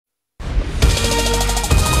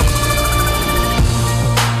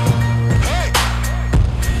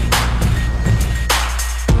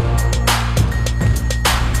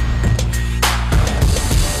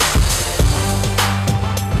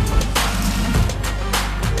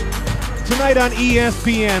Tonight on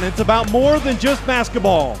ESPN, it's about more than just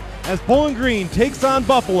basketball as Bowling Green takes on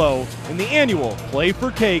Buffalo in the annual Play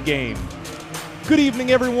for K game. Good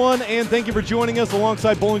evening, everyone, and thank you for joining us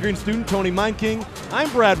alongside Bowling Green student Tony Meinking. I'm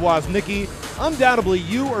Brad Woznicki. Undoubtedly,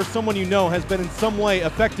 you or someone you know has been in some way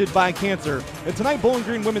affected by cancer. And tonight, Bowling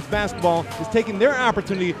Green women's basketball is taking their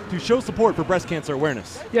opportunity to show support for breast cancer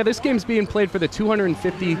awareness. Yeah, this game's being played for the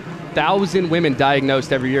 250,000 women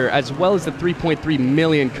diagnosed every year, as well as the 3.3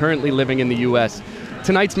 million currently living in the U.S.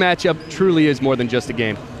 Tonight's matchup truly is more than just a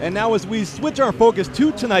game. And now as we switch our focus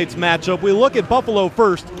to tonight's matchup, we look at Buffalo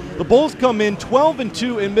first. The Bulls come in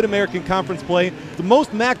 12-2 in Mid-American Conference play, the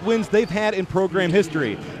most MAC wins they've had in program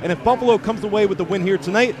history. And if Buffalo comes away with the win here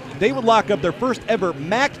tonight, they would lock up their first ever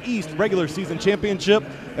MAC East regular season championship.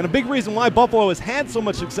 And a big reason why Buffalo has had so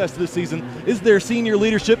much success this season is their senior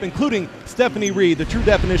leadership, including Stephanie Reed, the true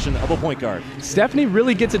definition of a point guard. Stephanie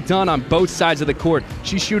really gets it done on both sides of the court.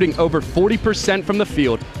 She's shooting over 40% from the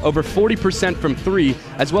field, over 40% from three,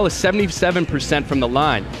 as well as 77% from the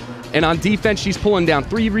line. And on defense, she's pulling down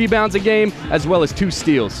 3 rebounds a game, as well as 2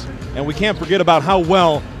 steals. And we can't forget about how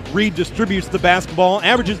well Reed distributes the basketball,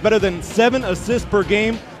 averages better than 7 assists per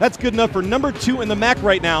game. That's good enough for number 2 in the MAC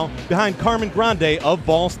right now, behind Carmen Grande of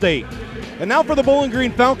Ball State. And now for the Bowling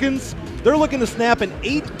Green Falcons. They're looking to snap an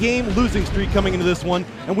 8-game losing streak coming into this one,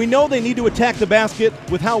 and we know they need to attack the basket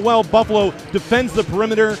with how well Buffalo defends the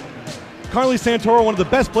perimeter. Carly Santoro, one of the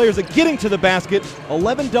best players at getting to the basket,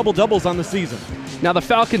 11 double-doubles on the season. Now the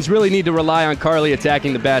Falcons really need to rely on Carly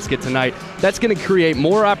attacking the basket tonight. That's going to create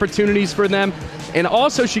more opportunities for them. And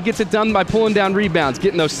also she gets it done by pulling down rebounds,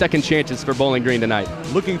 getting those second chances for Bowling Green tonight.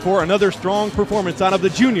 Looking for another strong performance out of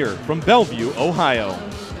the junior from Bellevue, Ohio.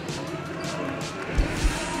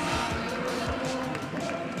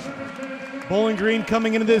 Bowling Green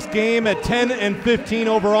coming into this game at 10-15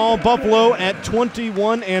 overall. Buffalo at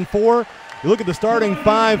 21-4. You look at the starting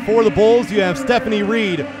 5 for the Bulls. You have Stephanie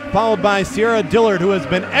Reed, followed by Sierra Dillard, who has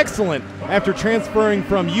been excellent after transferring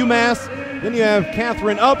from UMass. Then you have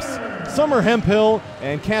Catherine Upps, Summer Hemphill,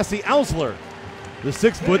 and Cassie Ausler, the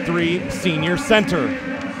 6'3" senior center.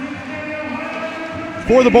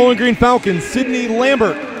 For the Bowling Green Falcons, Sydney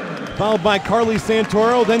Lambert, followed by Carly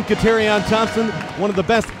Santoro, then Katerion Thompson, one of the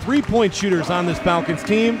best three-point shooters on this Falcons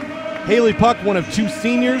team. Haley Puck, one of 2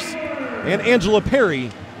 seniors, and Angela Perry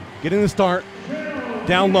getting the start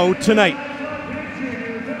down low tonight.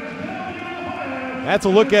 That's a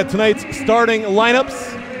look at tonight's starting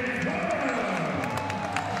lineups.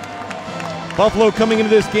 Buffalo coming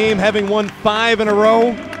into this game having won 5 in a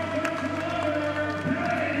row.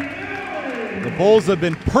 The Bulls have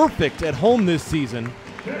been perfect at home this season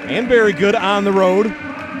and very good on the road.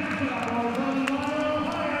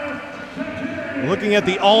 Looking at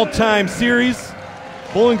the all-time series,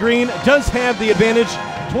 Bowling Green does have the advantage,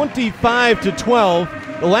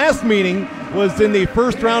 25-12. The last meeting was in the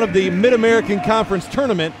first round of the Mid-American Conference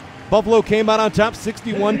Tournament. Buffalo came out on top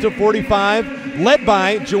 61-45, led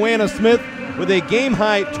by Joanna Smith with a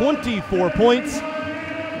game-high 24 points.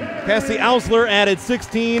 Cassie Ausler added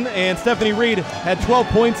 16, and Stephanie Reed had 12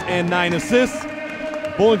 points and 9 assists.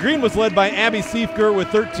 Bowling Green was led by Abby Siefker with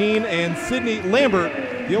 13, and Sydney Lambert,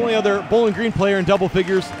 the only other Bowling Green player in double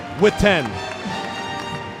figures, with 10.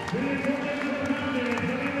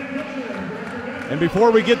 And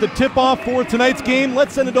before we get the tip-off for tonight's game,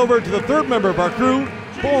 let's send it over to the third member of our crew,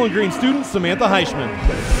 Bowling Green student Samantha Heischman.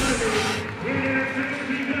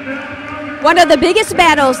 One of the biggest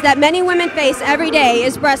battles that many women face every day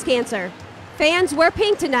is breast cancer. Fans wear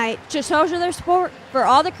pink tonight to show their support for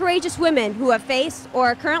all the courageous women who have faced or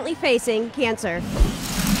are currently facing cancer.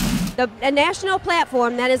 A national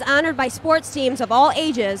platform that is honored by sports teams of all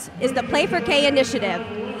ages is the Play for K initiative.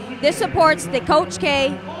 This supports the Coach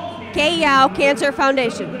K Yao Cancer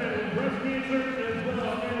Foundation.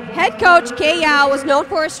 Head coach Kay Yao was known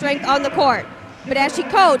for her strength on the court, but as she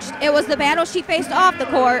coached, it was the battle she faced off the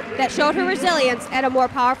court that showed her resilience at a more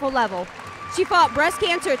powerful level. She fought breast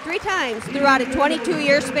cancer 3 times throughout a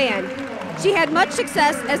 22-year span. She had much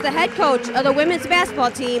success as the head coach of the women's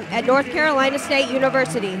basketball team at North Carolina State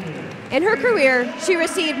University. In her career, she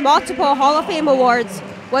received multiple Hall of Fame awards,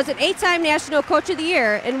 was an 8-time National Coach of the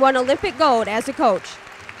Year, and won Olympic gold as a coach.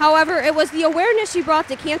 However, it was the awareness she brought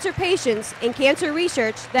to cancer patients and cancer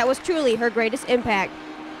research that was truly her greatest impact.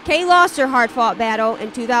 Kay lost her hard-fought battle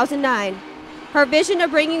in 2009. Her vision of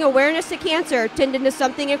bringing awareness to cancer turned into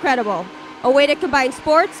something incredible, a way to combine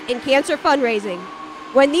sports and cancer fundraising.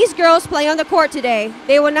 When these girls play on the court today,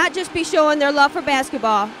 they will not just be showing their love for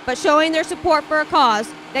basketball, but showing their support for a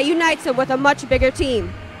cause that unites them with a much bigger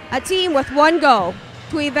team. A team with one goal,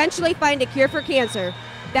 to eventually find a cure for cancer.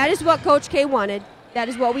 That is what Coach K wanted, That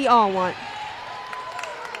is what we all want.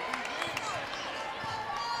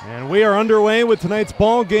 And we are underway with tonight's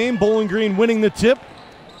ball game. Bowling Green winning the tip.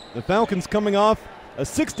 The Falcons coming off a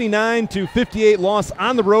 69-58 loss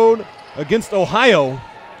on the road against Ohio.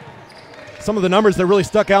 Some of the numbers that really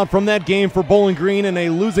stuck out from that game for Bowling Green in a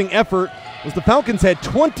losing effort was the Falcons had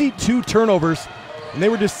 22 turnovers, and they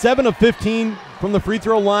were just 7 of 15 from the free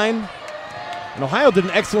throw line. And Ohio did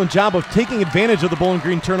an excellent job of taking advantage of the Bowling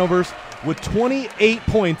Green turnovers with 28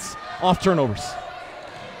 points off turnovers.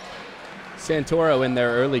 Santoro in there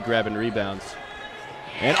early grabbing rebounds.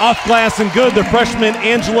 And off glass and good, the freshman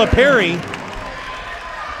Angela Perry.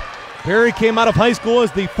 Perry came out of high school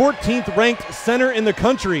as the 14th ranked center in the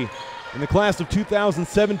country in the class of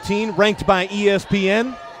 2017, ranked by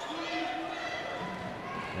ESPN.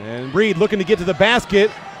 And Reed looking to get to the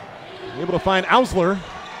basket, able to find Ausler.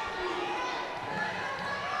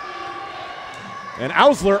 And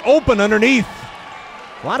Ausler open underneath.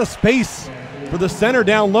 A lot of space for the center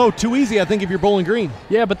down low. Too easy, I think, if you're Bowling Green.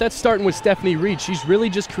 Yeah, but that's starting with Stephanie Reed. She's really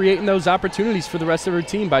just creating those opportunities for the rest of her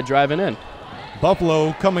team by driving in.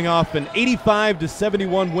 Buffalo coming off an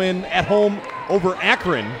 85-71 win at home over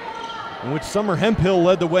Akron, in which Summer Hemphill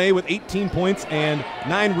led the way with 18 points and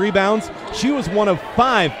 9 rebounds. She was one of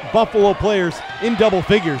 5 Buffalo players in double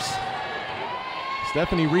figures.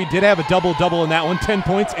 Stephanie Reed did have a double-double in that one, 10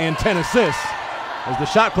 points and 10 assists. As the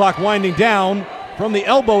shot clock winding down, from the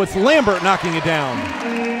elbow, it's Lambert knocking it down.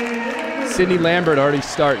 Sydney Lambert already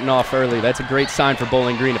starting off early. That's a great sign for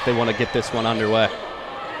Bowling Green if they want to get this one underway.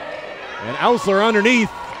 And Ausler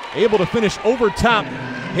underneath, able to finish over top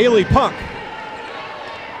Haley Puck.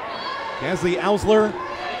 Gasly Ausler,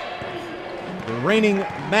 the reigning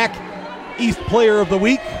MAC East Player of the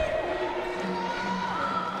Week.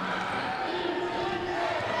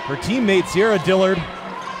 Her teammate Sierra Dillard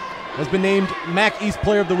has been named MAC East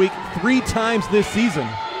Player of the Week 3 times this season.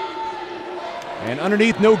 And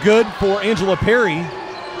underneath, no good for Angela Perry.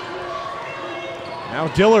 Now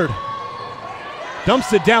Dillard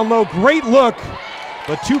dumps it down low. Great look,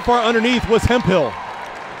 but too far underneath was Hemphill.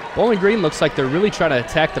 Bowling Green looks like they're really trying to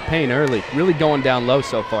attack the paint early, really going down low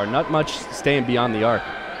so far. Not much staying beyond the arc.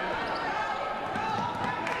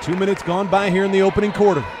 2 minutes gone by here in the opening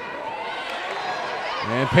quarter.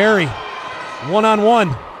 And Perry,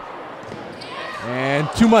 one-on-one. And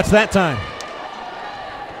too much that time.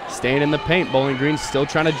 Staying in the paint, Bowling Green still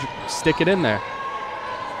trying to stick it in there.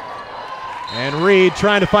 And Reed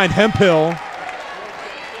trying to find Hemphill.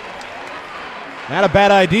 Not a bad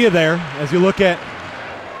idea there as you look at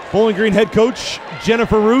Bowling Green head coach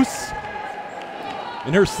Jennifer Roos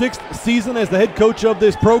in her 6th season as the head coach of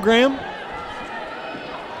this program.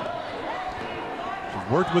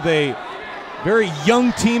 She's worked with a very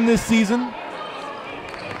young team this season.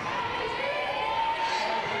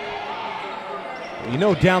 You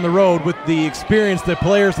know, down the road with the experience that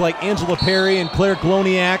players like Angela Perry and Claire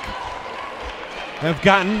Gloniak have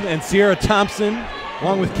gotten, and Sierra Thompson,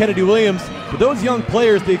 along with Kennedy Williams, for those young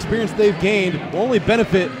players, the experience they've gained will only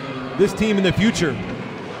benefit this team in the future.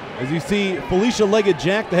 As you see, Felicia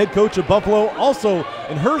Leggett-Jack, the head coach of Buffalo, also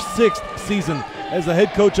in her 6th season as the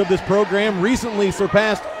head coach of this program, recently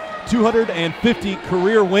surpassed 250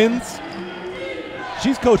 career wins.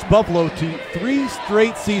 She's coached Buffalo to 3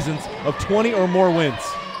 straight seasons of 20 or more wins.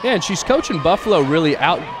 Yeah, and she's coaching Buffalo really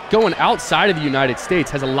going outside of the United States.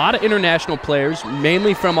 Has a lot of international players,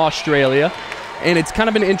 mainly from Australia, and it's kind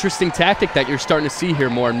of an interesting tactic that you're starting to see here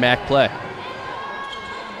more in MAC play.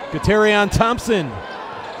 Katarion Thompson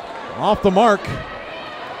off the mark.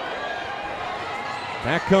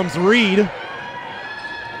 Back comes Reed.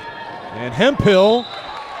 And Hemphill.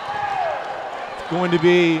 Going to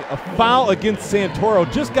be a foul against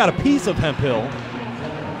Santoro. Just got a piece of Hemphill.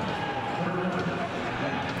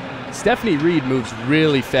 Stephanie Reed moves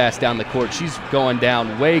really fast down the court. She's going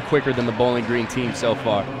down way quicker than the Bowling Green team so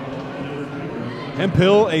far.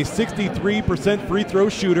 Hemphill, a 63% free throw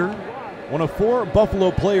shooter. One of 4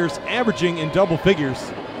 Buffalo players averaging in double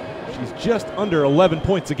figures. She's just under 11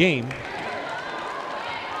 points a game.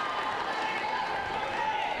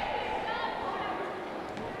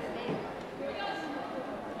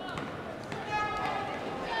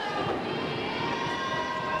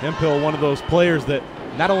 Hemphill, one of those players that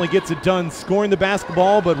not only gets it done scoring the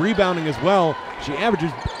basketball, but rebounding as well. She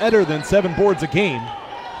averages better than 7 boards a game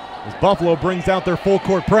as Buffalo brings out their full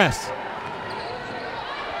court press.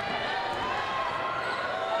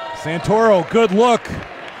 Santoro, good look.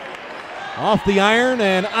 Off the iron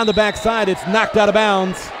and on the backside, it's knocked out of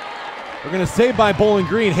bounds. We're going to say by Bowling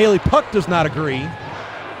Green. Haley Puck does not agree.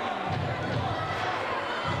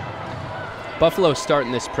 Buffalo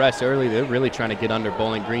starting this press early. They're really trying to get under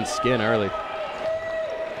Bowling Green's skin early.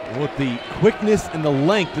 With the quickness and the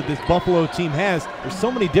length that this Buffalo team has, there's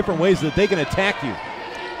so many different ways that they can attack you.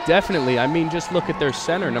 Definitely. I mean, just look at their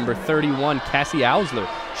center, number 31, Cassie Ausler.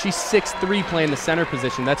 She's 6'3", playing the center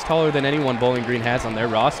position. That's taller than anyone Bowling Green has on their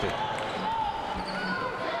roster.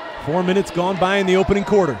 4 minutes gone by in the opening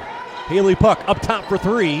quarter. Haley Puck up top for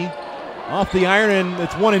three. Off the iron, and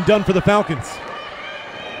it's one and done for the Falcons.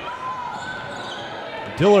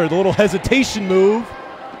 Dillard, the little hesitation move,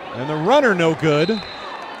 and the runner no good.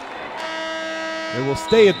 It will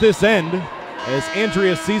stay at this end as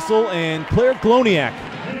Andrea Cecil and Claire Gloniak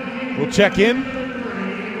will check in.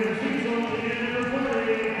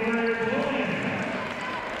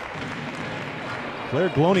 Claire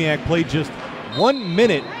Gloniak played just 1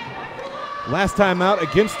 minute last time out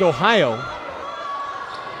against Ohio.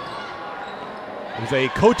 It was a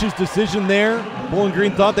coach's decision there. Bowling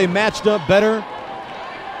Green thought they matched up better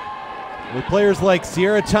with players like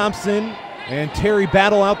Sierra Thompson and Terry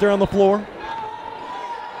Battle out there on the floor.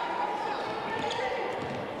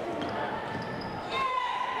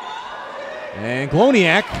 And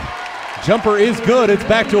Gloniak, jumper is good. It's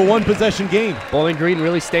back to a one-possession game. Bowling Green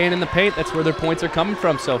really staying in the paint. That's where their points are coming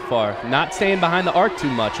from so far. Not staying behind the arc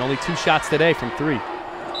too much. Only 2 shots today from 3.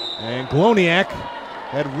 And Gloniak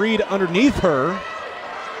had Reed underneath her.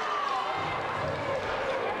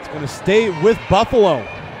 It's going to stay with Buffalo.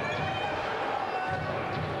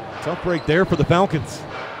 Tough break there for the Falcons.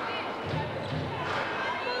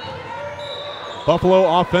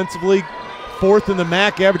 Buffalo offensively 4th in the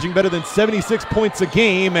MAC, averaging better than 76 points a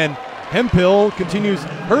game, and Hemphill continues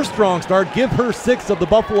her strong start. Give her 6 of the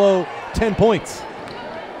Buffalo 10 points.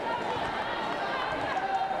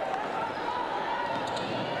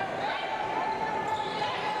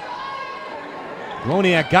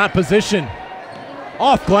 Gloniak got position.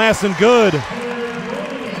 Off glass and good.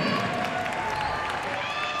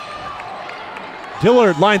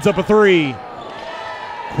 Dillard lines up a 3.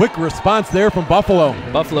 Quick response there from Buffalo.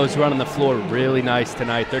 Buffalo's running the floor really nice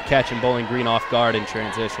tonight. They're catching Bowling Green off guard in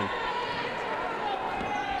transition.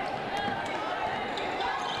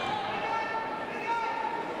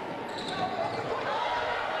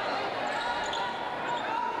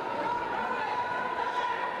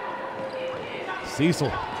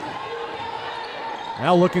 Cecil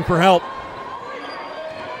now looking for help.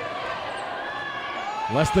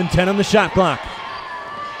 Less than 10 on the shot clock.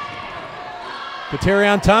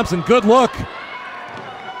 Katerion Thompson, good look.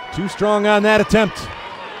 Too strong on that attempt.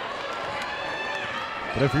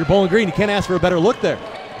 But if you're Bowling Green, you can't ask for a better look there.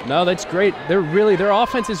 No, that's great. Their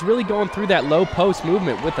offense is really going through that low post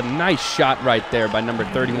movement with a nice shot right there by number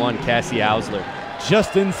 31, Cassie Ausler.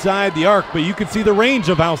 Just inside the arc, but you can see the range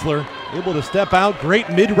of Ausler. Able to step out, great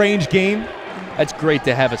mid-range game. That's great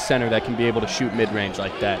to have a center that can be able to shoot mid-range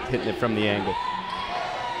like that, hitting it from the angle.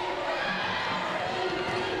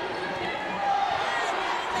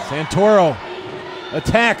 Santoro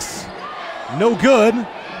attacks, no good.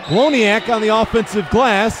 Gloniak on the offensive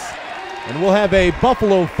glass, and we'll have a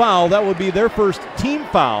Buffalo foul. That would be their first team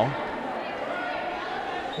foul.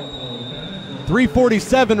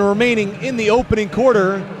 3:47 remaining in the opening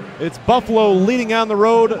quarter. It's Buffalo leading on the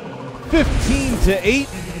road 15-8.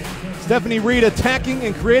 Stephanie Reed attacking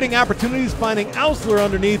and creating opportunities, finding Ausler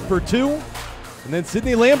underneath for 2. And then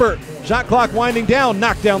Sydney Lambert, shot clock winding down,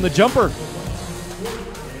 knocked down the jumper.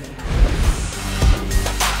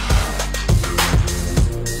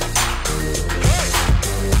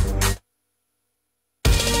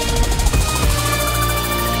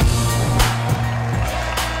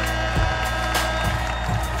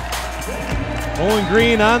 Bowling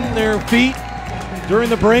Green on their feet during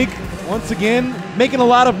the break. Once again, making a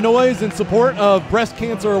lot of noise in support of breast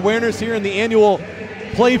cancer awareness here in the annual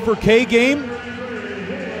Play for K game.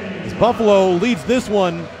 As Buffalo leads this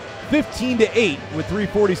one 15-8 with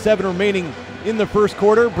 3:47 remaining in the first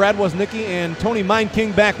quarter. Brad Woznicki and Tony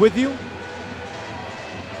Meinking back with you.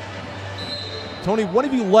 Tony, what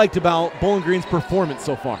have you liked about Bowling Green's performance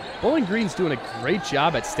so far? Bowling Green's doing a great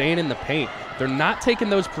job at staying in the paint. They're not taking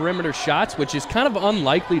those perimeter shots, which is kind of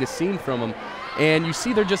unlikely to see from them. And you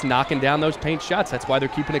see they're just knocking down those paint shots. That's why they're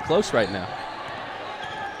keeping it close right now.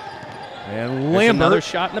 And Lambert. Another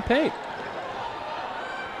shot in the paint.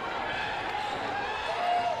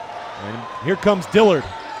 And here comes Dillard.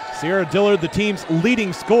 Sierra Dillard, the team's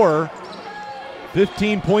leading scorer.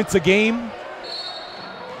 15 points a game.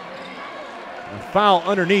 A foul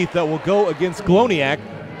underneath that will go against Gloniak.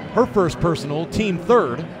 Her first personal, team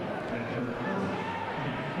third.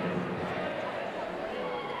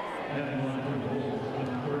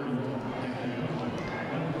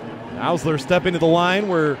 Ausler stepping to the line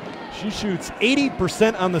where she shoots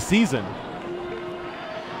 80% on the season.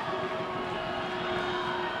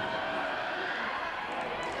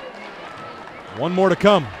 One more to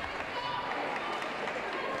come.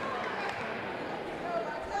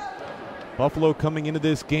 Buffalo coming into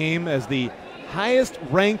this game as the highest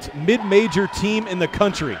ranked mid-major team in the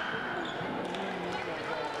country.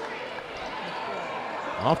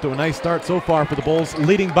 Off to a nice start so far for the Bulls,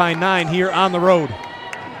 leading by 9 here on the road.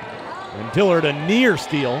 And Dillard a near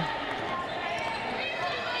steal.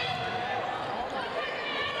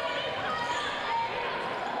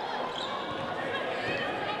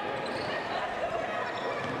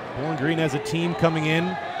 Bowling Green has a team coming in,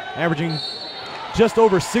 averaging just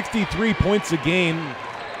over 63 points a game,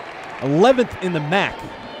 11th in the MAC.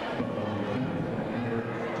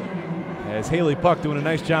 As Haley Puck doing a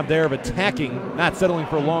nice job there of attacking, not settling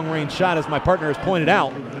for a long-range shot, as my partner has pointed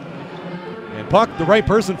out. And Puck, the right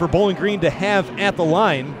person for Bowling Green to have at the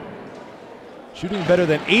line, shooting better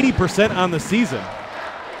than 80% on the season.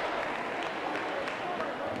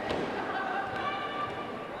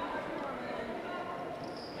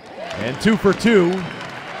 And 2 for 2.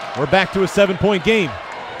 We're back to a 7-point game.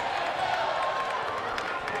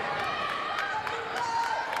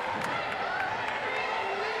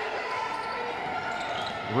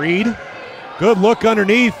 Reed, good look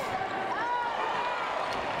underneath.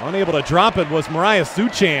 Unable to drop it was Mariah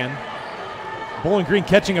Suchan. Bowling Green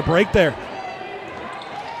catching a break there.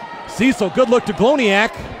 Cecil, good look to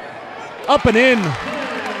Gloniak. Up and in.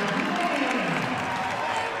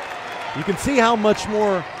 You can see how much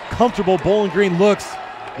more comfortable Bowling Green looks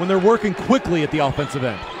when they're working quickly at the offensive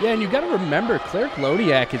end. Yeah, and you've got to remember, Claire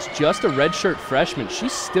Gloniak is just a redshirt freshman.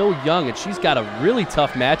 She's still young, and she's got a really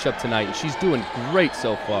tough matchup tonight, and she's doing great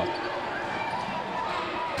so far.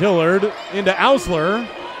 Dillard into Ausler.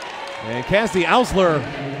 And Cassie Ausler,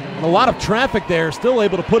 a lot of traffic there, still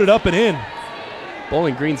able to put it up and in.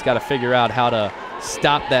 Bowling Green's got to figure out how to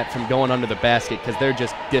stop that from going under the basket because they're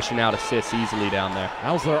just dishing out assists easily down there.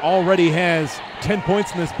 Ausler already has 10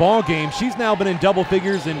 points in this ball game. She's now been in double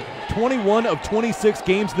figures in 21 of 26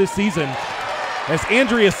 games this season. As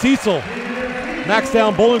Andrea Cecil knocks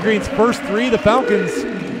down Bowling Green's first 3, the Falcons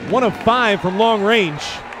 1 of 5 from long range.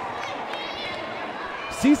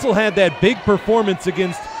 Cecil had that big performance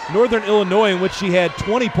against Northern Illinois in which she had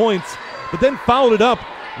 20 points, but then followed it up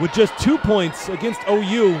with just 2 points against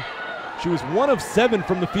OU. She was 1 of 7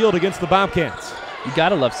 from the field against the Bobcats. You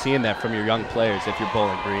gotta love seeing that from your young players if you're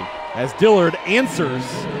Bowling Green. As Dillard answers,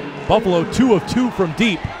 Buffalo 2 of 2 from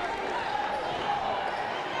deep.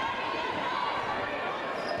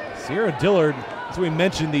 Sierra Dillard, as we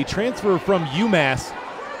mentioned, the transfer from UMass,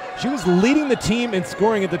 she was leading the team in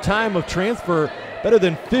scoring at the time of transfer, better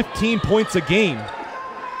than 15 points a game.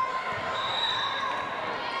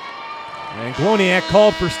 And Gloniak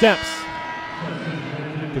called for steps.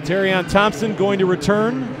 Katerion Thompson going to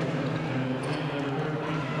return.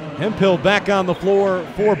 Hemphill back on the floor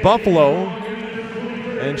for Buffalo.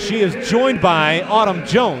 And she is joined by Autumn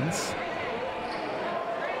Jones.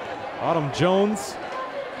 Autumn Jones,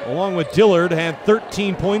 along with Dillard, had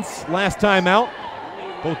 13 points last time out.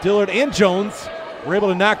 Both Dillard and Jones were able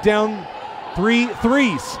to knock down 3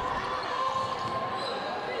 threes.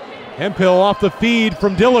 Hemphill off the feed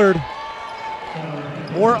from Dillard.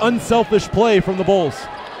 More unselfish play from the Bulls.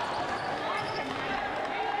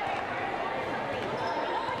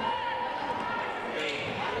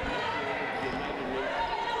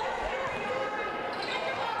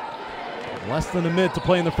 Less than a minute to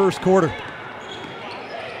play in the first quarter.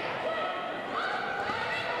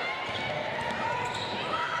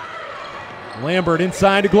 Lambert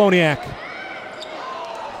inside to Gloniak.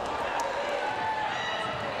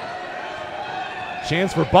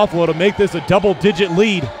 Chance for Buffalo to make this a double-digit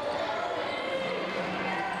lead.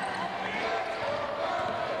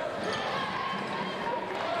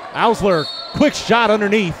 Ausler, quick shot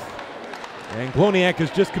underneath. And Gloniak has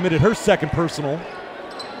just committed her second personal.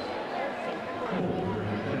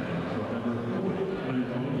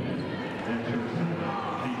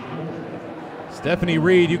 Stephanie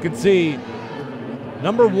Reed, you can see,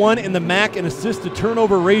 #1 in the MAC in assist to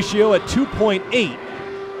turnover ratio at 2.8.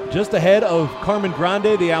 Just ahead of Carmen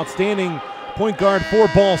Grande, the outstanding point guard for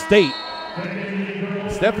Ball State.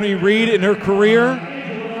 Stephanie Reed in her career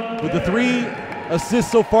with the 3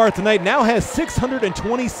 assists so far tonight, now has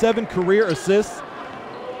 627 career assists.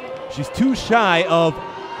 She's too shy of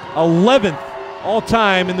 11th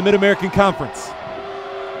all-time in the Mid-American Conference.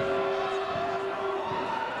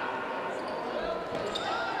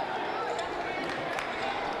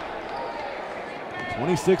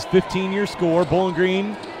 26-15 your score. Bowling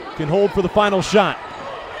Green can hold for the final shot.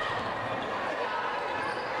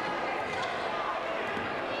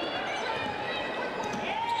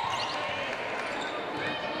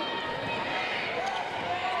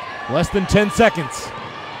 Less than 10 seconds.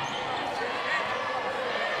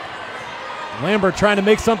 Lambert trying to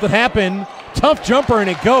make something happen. Tough jumper, and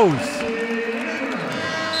it goes.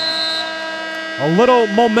 A little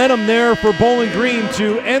momentum there for Bowling Green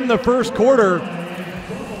to end the first quarter.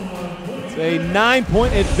 It's a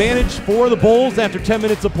 9-point advantage for the Bulls after 10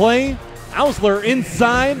 minutes of play. Ausler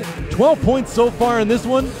inside, 12 points so far in this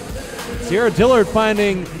one. Sierra Dillard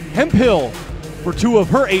finding Hemphill for 2 of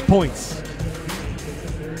her 8 points.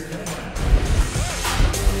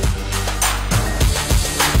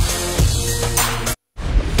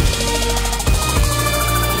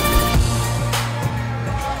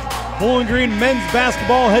 Bowling Green men's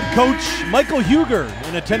basketball head coach Michael Huger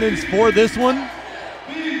in attendance for this one.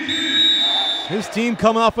 His team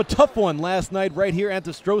coming off a tough one last night right here at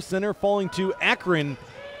the Stroh Center, falling to Akron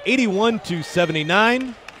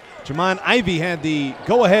 81-79. Jermon Ivey had the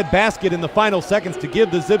go-ahead basket in the final seconds to give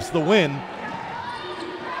the Zips the win.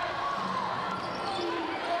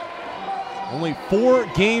 Only 4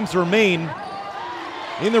 games remain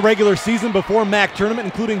in the regular season before MAC tournament,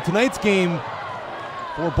 including tonight's game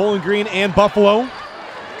for Bowling Green and Buffalo.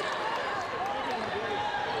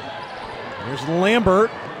 There's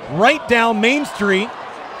Lambert right down Main Street,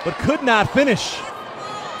 but could not finish.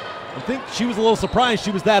 I think she was a little surprised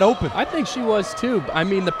she was that open. I think she was too. I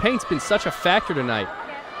mean, the paint's been such a factor tonight.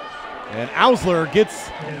 And Ausler gets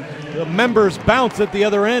the members bounce at the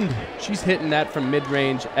other end. She's hitting that from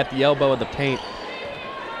mid-range at the elbow of the paint.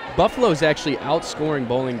 Buffalo's actually outscoring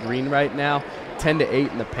Bowling Green right now,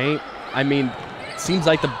 10-8 in the paint. I mean, seems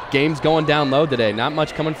like the game's going down low today. Not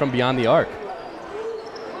much coming from beyond the arc.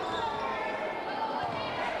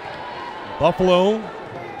 Buffalo,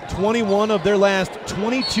 21 of their last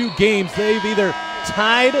 22 games, they've either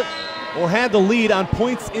tied or had the lead on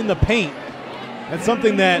points in the paint. That's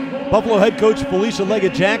something that Buffalo head coach Felicia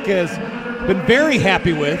Leggett-Jack has been very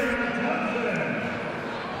happy with.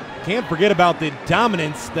 Can't forget about the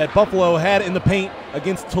dominance that Buffalo had in the paint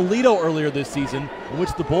against Toledo earlier this season, in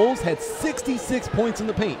which the Bulls had 66 points in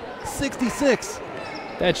the paint. 66.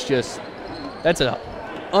 That's an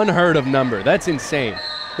unheard of number. That's insane.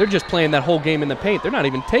 They're just playing that whole game in the paint. They're not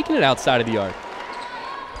even taking it outside of the arc.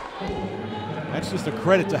 That's just a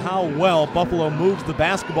credit to how well Buffalo moves the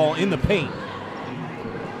basketball in the paint.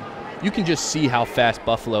 You can just see how fast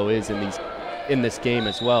Buffalo is in this game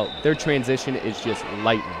as well. Their transition is just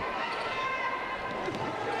lightning.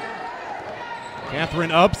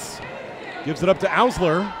 Catherine Upps gives it up to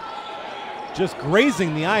Ausler, just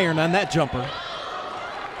grazing the iron on that jumper.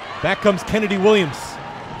 Back comes Kennedy Williams,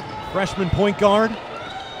 freshman point guard.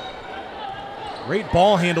 Great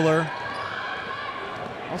ball handler.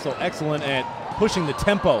 Also excellent at pushing the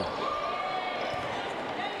tempo.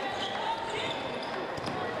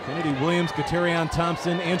 Kennedy Williams, Katerion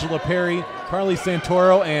Thompson, Angela Perry, Carly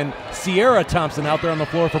Santoro, and Sierra Thompson out there on the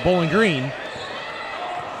floor for Bowling Green.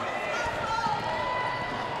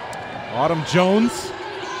 Autumn Jones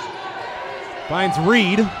finds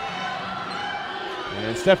Reed.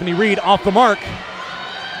 And Stephanie Reed off the mark.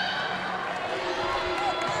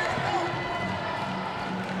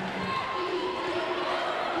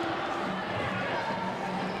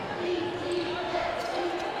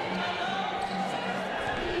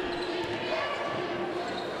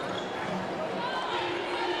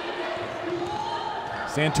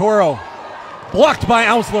 Santoro blocked by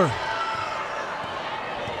Ausler.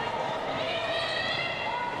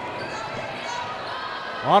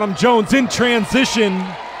 Autumn Jones in transition.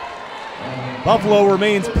 Buffalo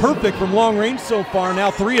remains perfect from long range so far,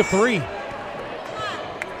 now 3 of 3.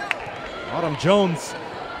 Autumn Jones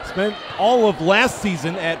spent all of last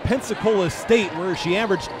season at Pensacola State, where she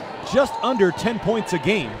averaged just under 10 points a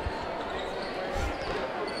game.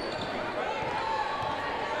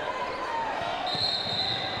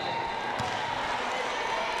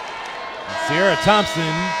 Sierra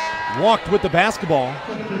Thompson walked with the basketball.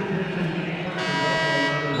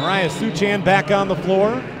 Mariah Suchan back on the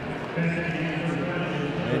floor.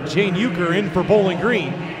 And Jane Euchre in for Bowling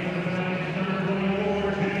Green.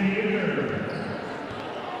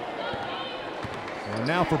 And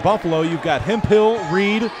now for Buffalo, you've got Hemphill,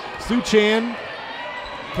 Reed, Suchan,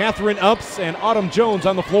 Catherine Upps, and Autumn Jones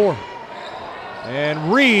on the floor.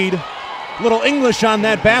 And Reed, little English on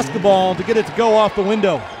that basketball to get it to go off the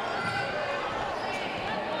window.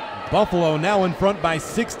 Buffalo now in front by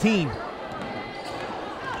 16.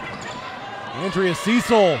 Andrea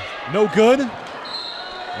Cecil, no good.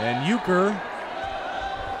 And Euchre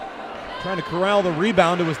trying to corral the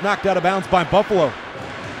rebound. It was knocked out of bounds by Buffalo.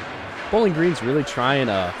 Bowling Green's really trying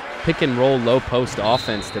a pick and roll low post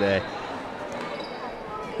offense today.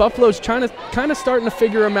 Buffalo's trying to kind of starting to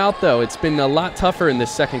figure them out, though. It's been a lot tougher in this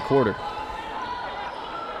second quarter.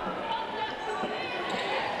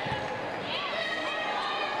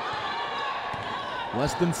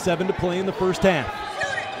 Less than 7 to play in the first half.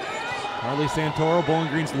 Carly Santoro, Bowling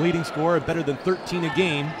Green's leading scorer, at better than 13 a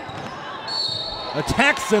game.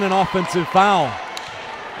 Attacks in an offensive foul.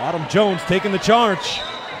 Autumn Jones taking the charge.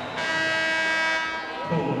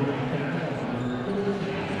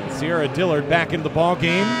 Sierra Dillard back into the ball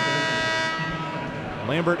game.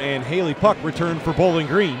 Lambert and Haley Puck return for Bowling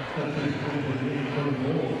Green.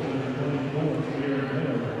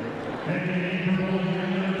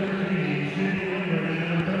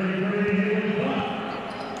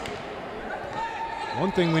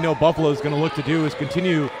 One thing we know Buffalo is going to look to do is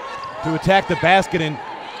continue to attack the basket and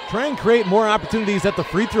try and create more opportunities at the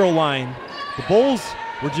free throw line. The Bulls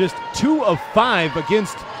were just 2 of 5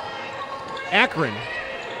 against Akron,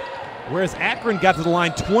 whereas Akron got to the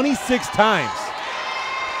line 26 times.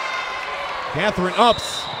 Catherine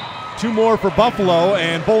Ups, 2 more for Buffalo,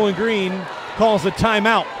 and Bowling Green calls a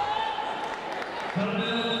timeout.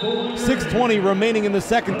 6:20 remaining in the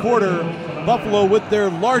second quarter. Buffalo with their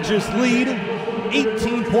largest lead,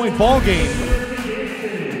 18-point ball game.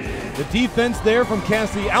 The defense there from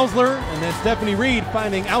Cassie Ausler, and then Stephanie Reed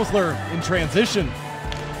finding Ausler in transition.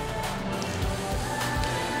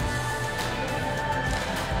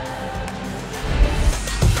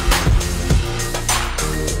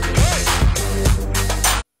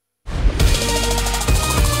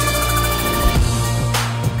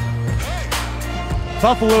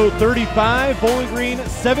 Buffalo 35, Bowling Green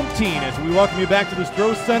 17, as we welcome you back to the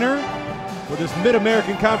Stroh Center for this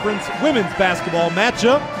Mid-American Conference women's basketball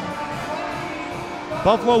matchup.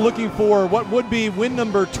 Buffalo looking for what would be win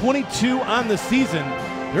number 22 on the season.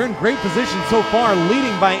 They're in great position so far,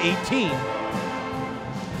 leading by 18.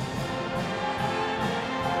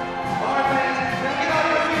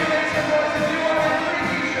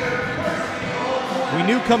 We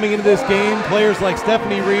knew coming into this game, players like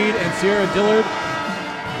Stephanie Reed and Sierra Dillard,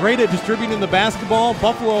 great at distributing the basketball.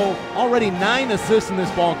 Buffalo already 9 assists in this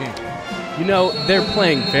ballgame. You know, they're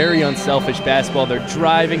playing very unselfish basketball. They're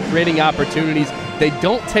driving, creating opportunities. They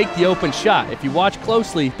don't take the open shot. If you watch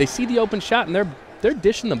closely, they see the open shot and they're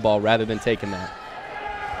dishing the ball rather than taking that.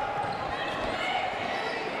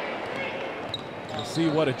 We'll see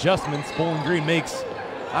what adjustments Bowling Green makes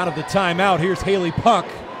out of the timeout. Here's Haley Puck.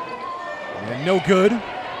 And no good.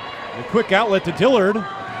 A quick outlet to Dillard.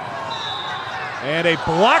 And a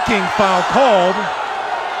blocking foul called.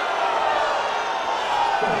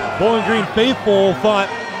 Bowling Green faithful thought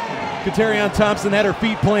Katerion Thompson had her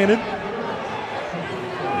feet planted.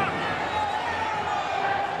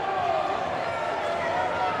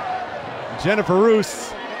 Jennifer Roos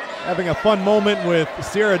having a fun moment with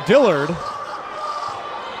Sierra Dillard.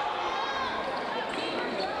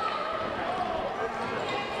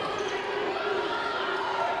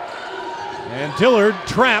 And Dillard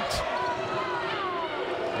trapped.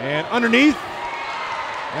 And underneath,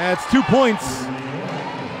 that's 2 points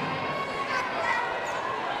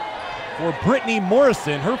for Brittany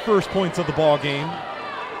Morrison, her first points of the ball game.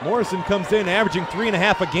 Morrison comes in averaging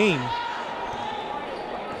 3.5 a game.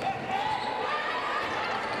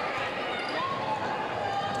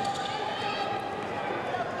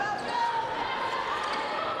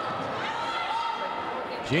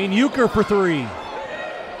 Jane Euchre for 3.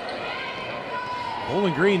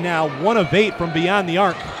 Bowling Green now 1 of 8 from beyond the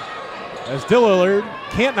arc, as Dillard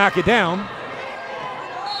can't knock it down.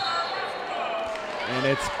 And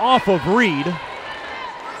it's off of Reed.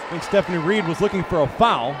 I think Stephanie Reed was looking for a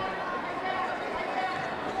foul.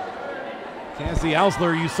 Cassie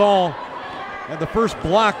Ausler, you saw at the first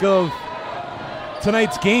block of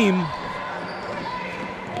tonight's game.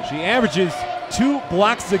 She averages 2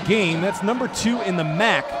 blocks a game. That's number 2 in the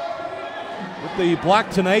MAC. With the block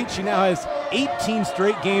tonight, she now has 18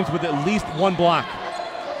 straight games with at least 1 block.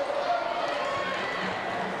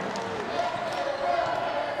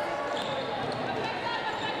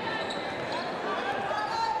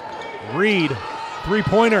 Reed,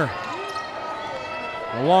 3-pointer.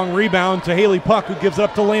 A long rebound to Haley Puck, who gives it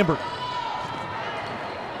up to Lambert.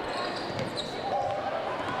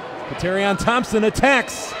 Katerion Thompson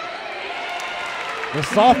attacks. The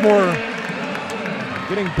sophomore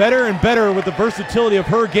getting better and better with the versatility of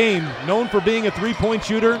her game. Known for being a 3-point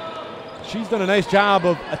shooter, she's done a nice job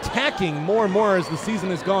of attacking more and more as the season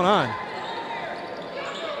has gone on.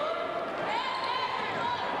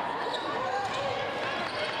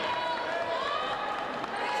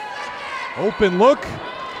 Open look,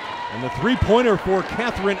 and the 3-pointer for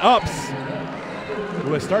Catherine Ups,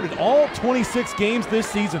 who has started all 26 games this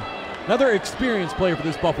season. Another experienced player for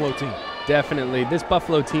this Buffalo team. Definitely. This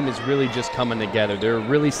Buffalo team is really just coming together. They're a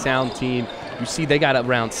really sound team. You see they got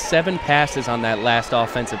around 7 passes on that last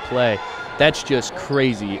offensive play. That's just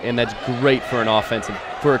crazy, and that's great for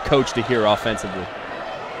a coach to hear offensively.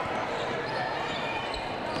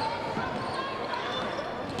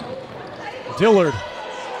 Dillard.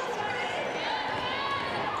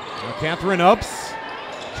 Now Catherine Ups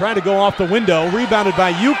trying to go off the window, rebounded by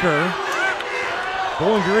Euchre.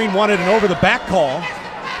 Bowling Green wanted an over the back call.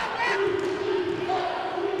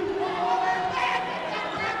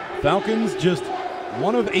 Falcons just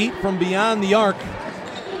 1 of 8 from beyond the arc.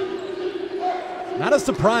 Not a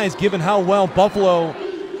surprise given how well Buffalo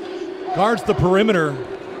guards the perimeter.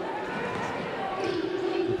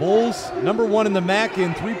 The Bulls, #1 in the MAC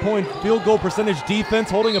in three-point field goal percentage defense,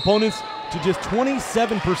 holding opponents to just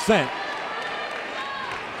 27%.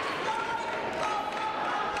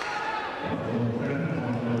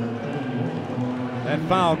 That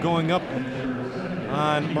foul going up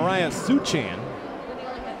on Mariah Suchan.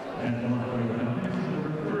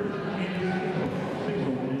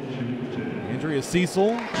 Andrea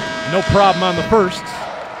Cecil, no problem on the first.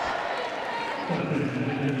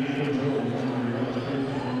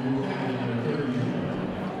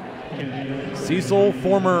 Cecil,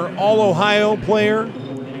 former All-Ohio player.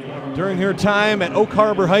 During her time at Oak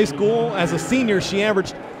Harbor High School, as a senior, she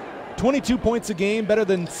averaged 22 points a game, better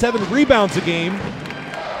than 7 rebounds a game,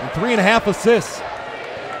 and 3.5 assists.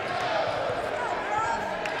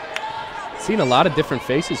 Seen a lot of different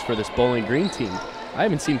faces for this Bowling Green team. I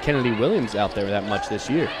haven't seen Kennedy Williams out there that much this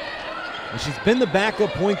year. And she's been the backup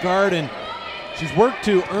point guard, and she's worked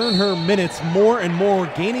to earn her minutes more and more,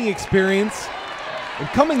 gaining experience. And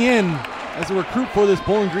coming in as a recruit for this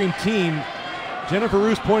Bowling Green team, Jennifer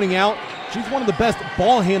Roos pointing out she's one of the best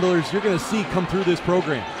ball handlers you're going to see come through this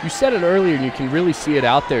program. You said it earlier, and you can really see it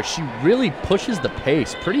out there. She really pushes the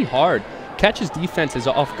pace pretty hard, catches defenses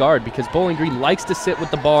off guard, because Bowling Green likes to sit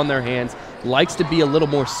with the ball in their hands, likes to be a little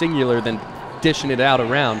more singular than dishing it out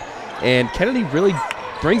around, and Kennedy really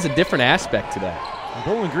brings a different aspect to that.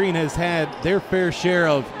 Bowling Green has had their fair share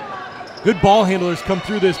of good ball handlers come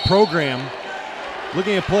through this program.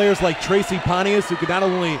 Looking at players like Tracy Pontius, who could not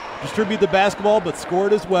only distribute the basketball but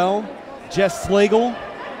scored as well. Jess Slagle.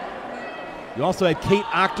 You also had Kate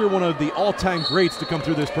Octor, one of the all-time greats, to come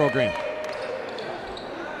through this program.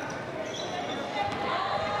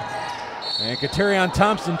 And Katerion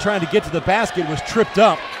Thompson, trying to get to the basket, was tripped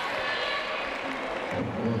up.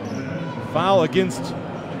 Foul against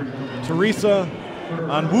Teresa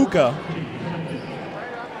Onwuka.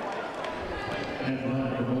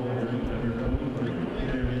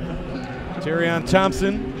 Katerion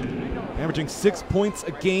Thompson, averaging 6 points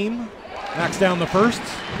a game, knocks down the first.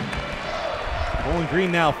 Bowling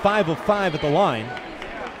Green now 5 of 5 at the line.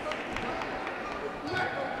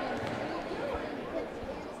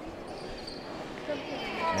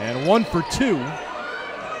 And 1 for 2.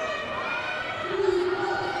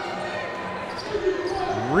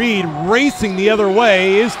 Reed racing the other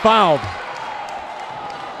way is fouled.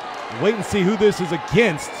 Wait and see who this is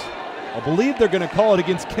against. I believe they're going to call it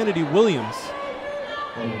against Kennedy Williams.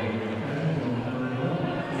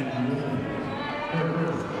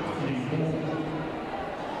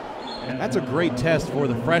 That's a great test for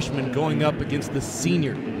the freshman going up against the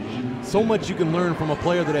senior. So much you can learn from a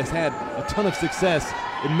player that has had a ton of success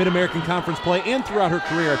in Mid-American Conference play and throughout her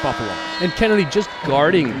career at Buffalo. And Kennedy just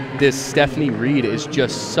guarding this Stephanie Reed is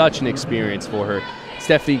just such an experience for her.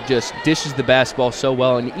 Stephanie just dishes the basketball so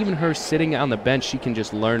well, and even her sitting on the bench, she can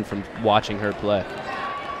just learn from watching her play.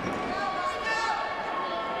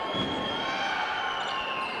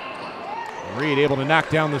 Reed able to knock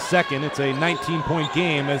down the second. It's a 19-point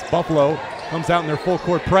game as Buffalo comes out in their full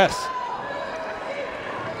court press.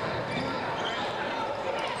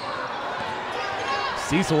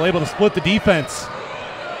 Cecil able to split the defense.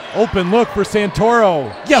 Open look for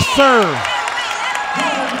Santoro. Yes, sir.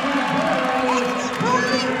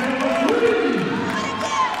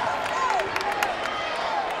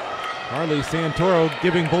 Harley Santoro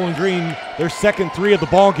giving Bowling Green their second 3 of the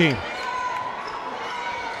ball game.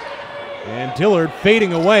 And Dillard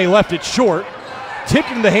fading away, left it short.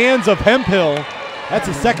 Tipped in the hands of Hemphill. That's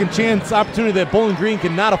a second chance opportunity that Bowling Green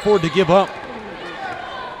cannot afford to give up.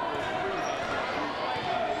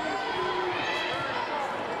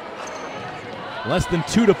 Less than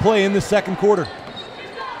 2 to play in the second quarter.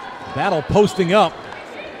 Battle posting up.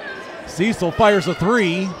 Cecil fires a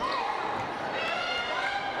 3.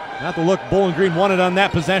 Not the look Bowling Green wanted on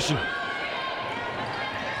that possession.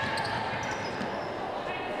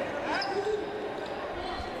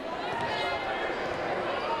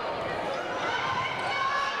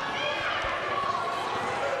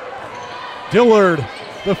 Dillard,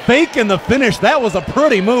 the fake and the finish. That was a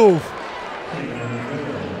pretty move.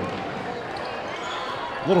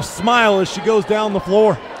 Little smile as she goes down the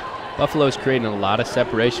floor. Buffalo's creating a lot of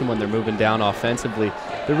separation when they're moving down offensively.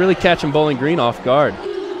 They're really catching Bowling Green off guard.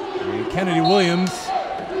 And Kennedy Williams,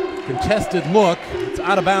 contested look. It's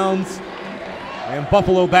out of bounds. And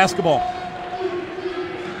Buffalo basketball.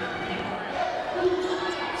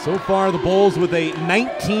 So far, the Bulls with a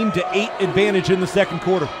 19-8 advantage in the second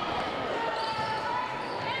quarter.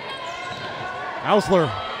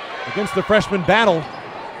 Ausler against the freshman battle.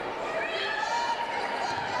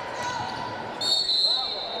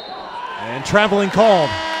 And traveling called.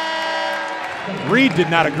 Reed did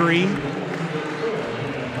not agree.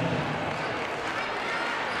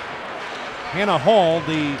 Hannah Hall,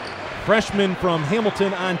 the freshman from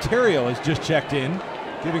Hamilton, Ontario, has just checked in,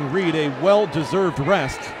 giving Reed a well-deserved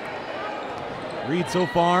rest. Reed so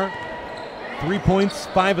far, 3 points,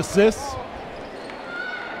 5 assists.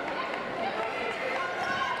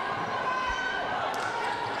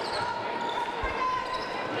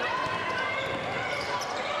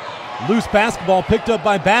 Loose basketball picked up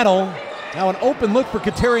by Battle. Now an open look for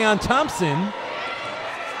Katerion Thompson.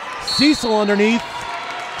 Cecil underneath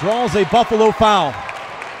draws a Buffalo foul.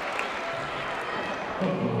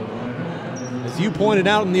 As you pointed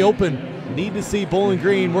out in the open, need to see Bowling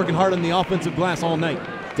Green working hard on the offensive glass all night.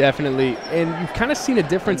 Definitely, and you've kind of seen a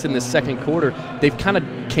difference in the second quarter. They've kind of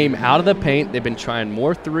came out of the paint. They've been trying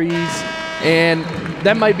more threes, and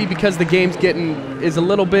that might be because the game's is a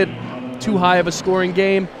little bit too high of a scoring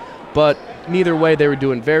game, but neither way, they were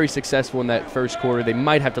doing very successful in that first quarter. They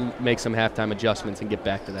might have to make some halftime adjustments and get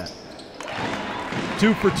back to that.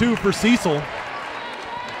 2 for 2 for Cecil.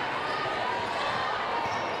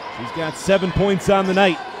 She's got 7 points on the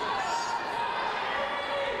night.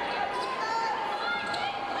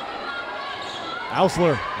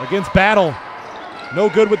 Ausler against Battle. No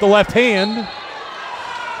good with the left hand.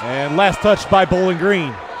 And last touch by Bowling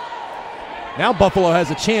Green. Now Buffalo has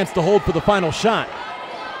a chance to hold for the final shot.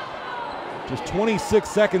 Just 26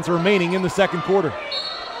 seconds remaining in the second quarter.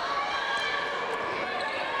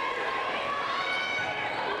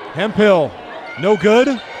 Hemphill, no good.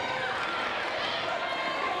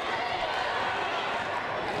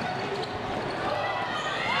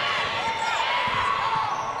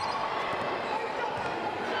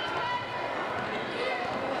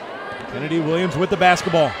 Kennedy Williams with the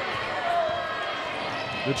basketball.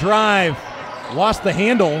 The drive, lost the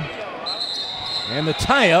handle. And the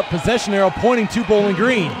tie-up, possession arrow pointing to Bowling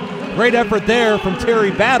Green. Great effort there from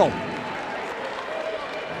Terry Battle.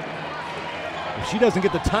 If she doesn't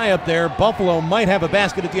get the tie-up there, Buffalo might have a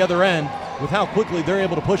basket at the other end with how quickly they're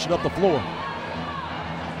able to push it up the floor.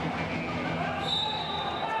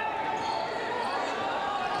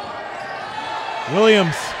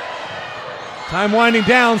 Williams. Time winding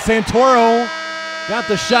down. Santoro got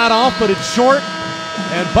the shot off, but it's short.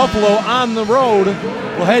 And Buffalo on the road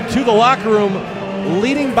will head to the locker room,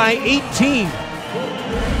 leading by 18.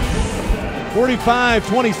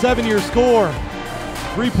 45-27 your score.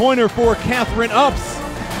 Three-pointer for Catherine Ups.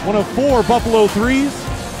 One of 4 Buffalo threes.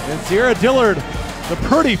 And Sierra Dillard, the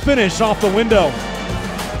pretty finish off the window.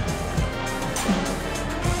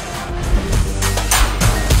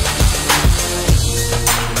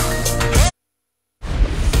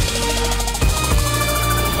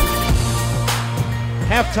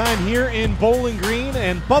 Halftime here in Bowling Green,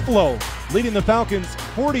 and Buffalo leading the Falcons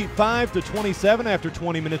 45-27 after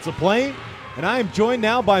 20 minutes of play. And I am joined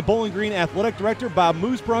now by Bowling Green Athletic Director Bob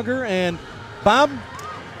Moosbrugger. And Bob,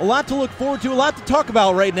 a lot to look forward to, a lot to talk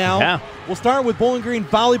about right now. Yeah. We'll start with Bowling Green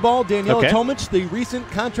volleyball. Daniela Okay. Tomich, the recent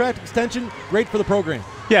contract extension, great for the program.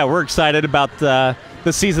 Yeah, we're excited about the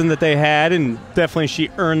season that they had, and definitely she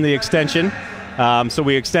earned the extension. So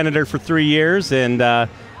we extended her for 3 years, and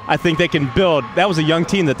I think they can build. That was a young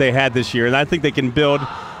team that they had this year, and I think they can build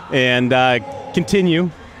and continue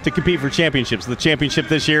to compete for championships. The championship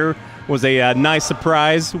this year was a nice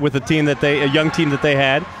surprise with a young team that they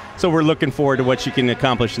had. So we're looking forward to what she can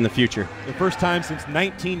accomplish in the future. The first time since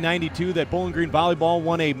 1992 that Bowling Green volleyball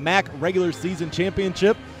won a MAC regular season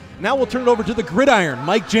championship. Now we'll turn it over to the gridiron.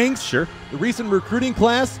 Mike Jenks, Sure. the recent recruiting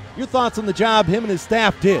class. Your thoughts on the job him and his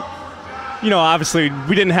staff did? You know, obviously,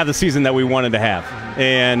 we didn't have the season that we wanted to have.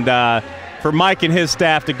 And for Mike and his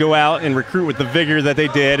staff to go out and recruit with the vigor that they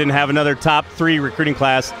did and have another top 3 recruiting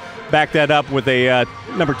class, back that up with a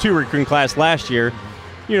number 2 recruiting class last year,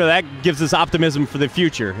 you know, that gives us optimism for the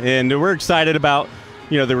future. And we're excited about,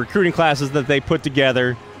 you know, the recruiting classes that they put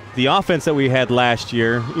together, the offense that we had last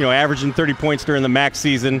year, you know, averaging 30 points during the MAC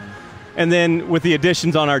season. And then with the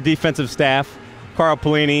additions on our defensive staff, Carl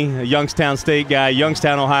Pellini, a Youngstown State guy,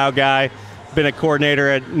 Youngstown, Ohio guy, been a coordinator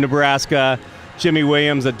at Nebraska. Jimmy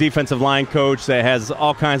Williams, a defensive line coach that has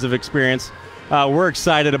all kinds of experience. We're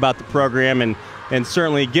excited about the program, and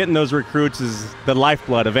certainly getting those recruits is the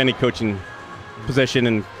lifeblood of any coaching position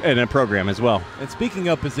in a program as well. And speaking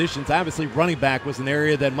of positions, obviously running back was an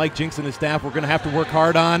area that Mike Jinks and his staff were going to have to work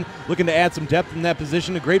hard on, looking to add some depth in that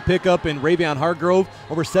position. A great pickup in Ravion Hargrove,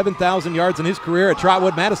 over 7,000 yards in his career at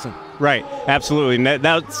Trotwood Madison. Right, absolutely. And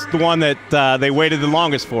that's the one that they waited the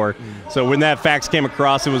longest for. So when that fax came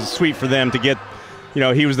across, it was sweet for them to get,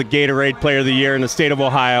 he was the Gatorade Player of the Year in the state of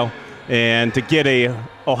Ohio, and to get a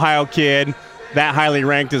Ohio kid that highly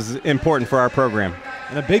ranked is important for our program.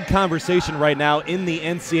 And a big conversation right now in the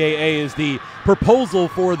NCAA is the proposal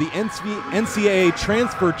for the NCAA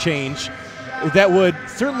transfer change that would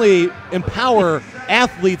certainly empower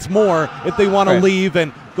athletes more if they want to leave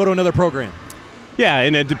and go to another program. Yeah,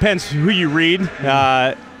 and it depends who you read,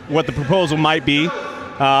 what the proposal might be.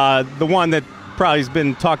 The one that probably has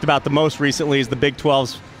been talked about the most recently is the Big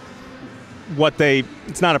 12's,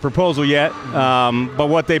 it's not a proposal yet, but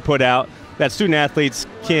what they put out, that student athletes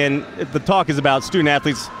the talk is about student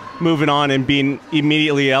athletes moving on and being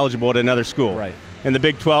immediately eligible at another school. Right. And the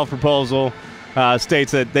Big 12 proposal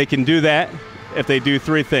states that they can do that if they do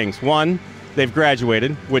three things. One, they've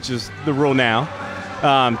graduated, which is the rule now.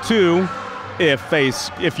 Two,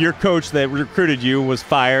 if your coach that recruited you was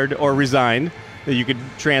fired or resigned, that you could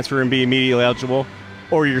transfer and be immediately eligible,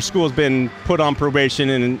 or your school's been put on probation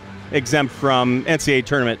and exempt from NCAA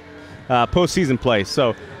tournament postseason play.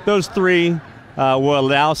 So those three will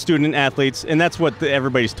allow student athletes, and that's what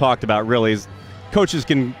everybody's talked about really, is coaches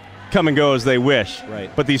can come and go as they wish. Right.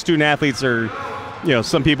 But these student athletes are,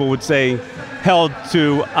 some people would say, held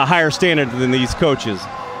to a higher standard than these coaches.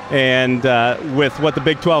 And with what the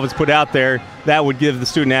Big 12 has put out there, that would give the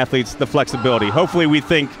student athletes the flexibility. Hopefully we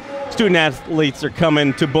think student athletes are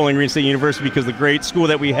coming to Bowling Green State University because of the great school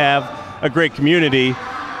that we have, a great community,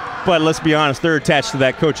 but let's be honest, they're attached to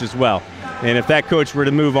that coach as well. And if that coach were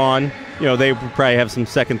to move on, they would probably have some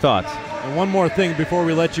second thoughts. And one more thing before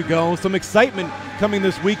we let you go, some excitement coming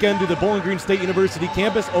this weekend to the Bowling Green State University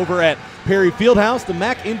campus over at Perry Fieldhouse, the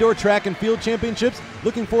MAC Indoor Track and Field Championships.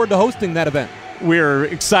 Looking forward to hosting that event. We're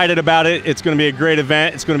excited about it. It's going to be a great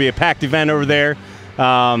event. It's going to be a packed event over there.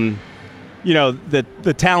 The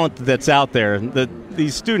talent that's out there,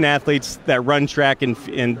 these student athletes that run track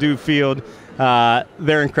and do field,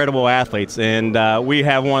 they're incredible athletes, and we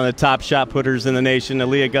have one of the top shot putters in the nation,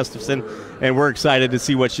 Aaliyah Gustafson, and we're excited to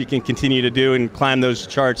see what she can continue to do and climb those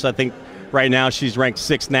charts. I think right now she's ranked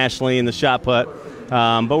 6th nationally in the shot put,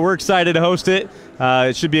 but we're excited to host it.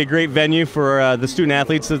 It should be a great venue for the student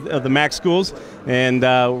athletes of the MAC schools, and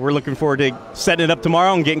we're looking forward to setting it up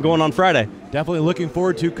tomorrow and getting going on Friday. Definitely looking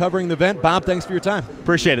forward to covering the event. Bob, thanks for your time.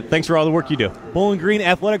 Appreciate it. Thanks for all the work you do. Bowling Green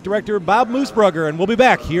Athletic Director Bob Moosbrugger, and we'll be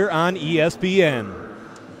back here on ESPN.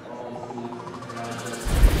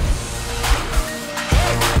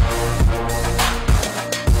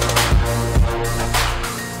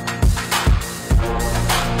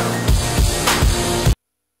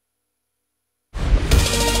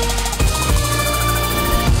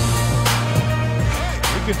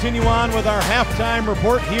 Continue on with our halftime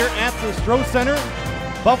report here at the Stroh Center.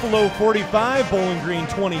 Buffalo 45, Bowling Green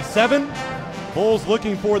 27. Bulls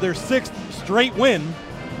looking for their 6th straight win.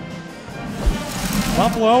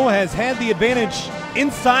 Buffalo has had the advantage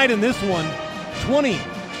inside in this one. 20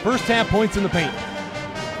 first half points in the paint.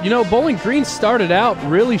 Bowling Green started out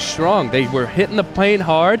really strong. They were hitting the paint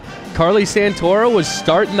hard. Carly Santoro was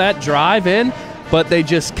starting that drive in, but they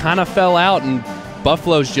just kind of fell out, and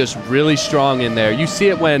Buffalo's just really strong in there. You see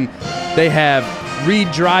it when they have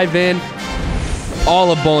Reed drive in.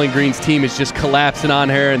 All of Bowling Green's team is just collapsing on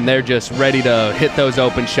her, and they're just ready to hit those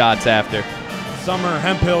open shots after. Summer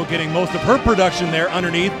Hemphill getting most of her production there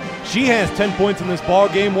underneath. She has 10 points in this ball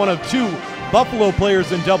game, one of 2 Buffalo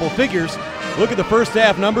players in double figures. Look at the first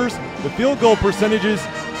half numbers. The field goal percentages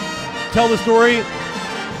tell the story.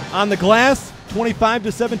 On the glass,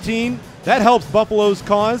 25-17. That helps Buffalo's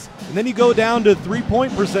cause. And then you go down to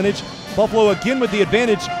three-point percentage. Buffalo again with the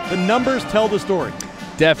advantage. The numbers tell the story.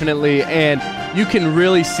 Definitely, and you can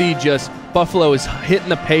really see just Buffalo is hitting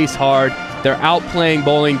the pace hard. They're outplaying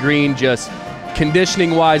Bowling Green just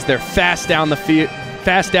conditioning-wise. They're fast down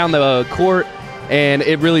the court, and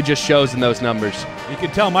it really just shows in those numbers. You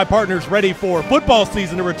can tell my partner's ready for football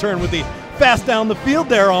season to return with the fast down the field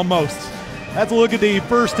there almost. That's a look at the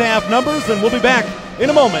first half numbers, and we'll be back in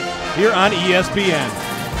a moment here on ESPN.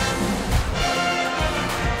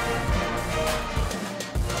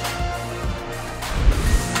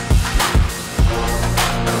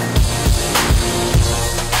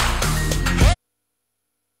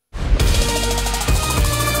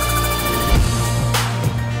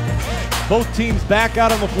 Both teams back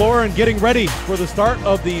out on the floor and getting ready for the start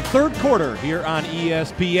of the third quarter here on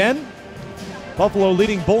ESPN. Buffalo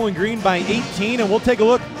leading Bowling Green by 18, and we'll take a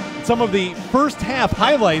look at some of the first half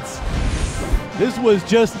highlights. This was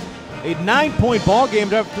just a 9-point ball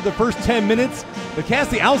game after the first 10 minutes, but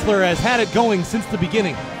Cassie Ausler has had it going since the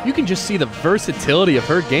beginning. You can just see the versatility of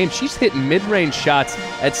her game. She's hitting mid-range shots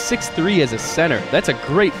at 6'3" as a center. That's a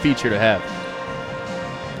great feature to have.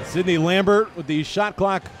 Sydney Lambert with the shot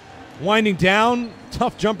clock winding down.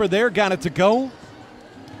 Tough jumper there, got it to go.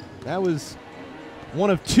 That was one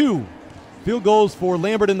of 2 field goals for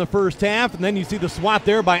Lambert in the first half, and then you see the swat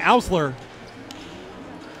there by Ausler.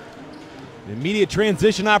 An immediate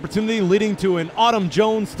transition opportunity leading to an Autumn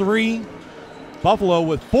Jones 3. Buffalo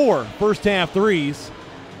with 4 first half threes.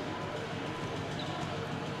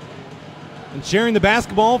 And sharing the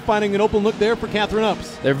basketball, finding an open look there for Catherine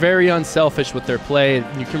Upps. They're very unselfish with their play.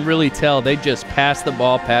 You can really tell they just pass the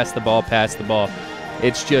ball, pass the ball, pass the ball.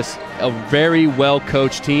 It's just a very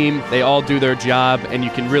well-coached team. They all do their job, and you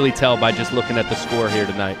can really tell by just looking at the score here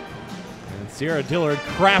tonight. And Sierra Dillard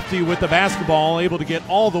crafty with the basketball, able to get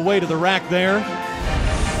all the way to the rack there.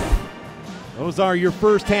 Those are your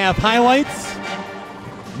first half highlights.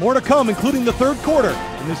 More to come, including the third quarter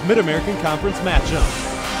in this Mid-American Conference matchup.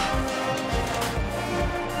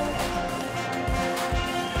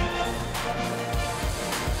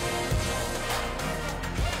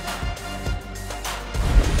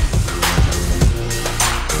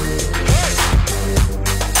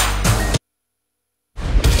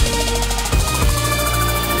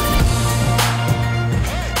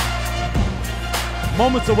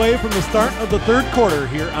 Moments away from the start of the third quarter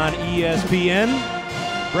here on ESPN.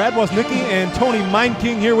 Brad Woznicki and Tony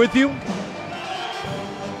Meinking here with you.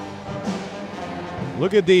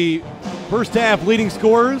 Look at the first half leading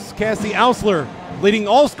scorers. Cassie Ausler leading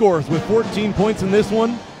all scorers with 14 points in this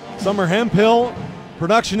one. Summer Hemphill,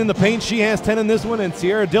 production in the paint, she has 10 in this one. And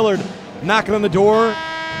Sierra Dillard knocking on the door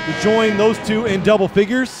to join those 2 in double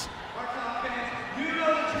figures.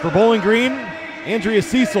 For Bowling Green, Andrea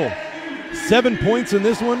Cecil, 7 points in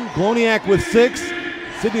this one. Gloniak with 6.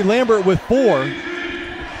 Sydney Lambert with 4.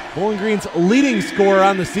 Bowling Green's leading scorer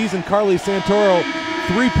on the season, Carly Santoro,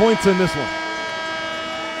 3 points in this one.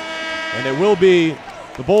 And it will be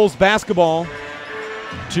the Bulls basketball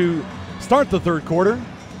to start the third quarter.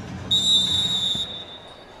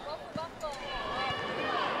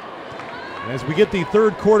 As we get the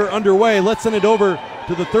third quarter underway, let's send it over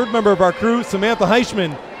to the third member of our crew, Samantha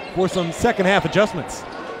Heichman, for some second half adjustments.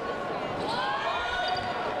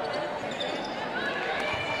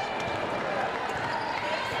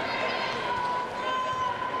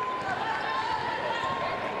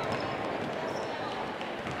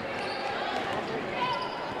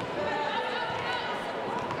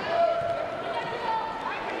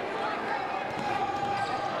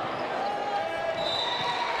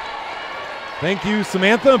 Thank you,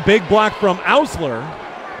 Samantha. Big block from Ausler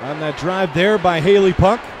on that drive there by Haley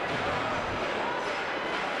Puck.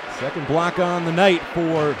 Second block on the night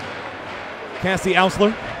for Cassie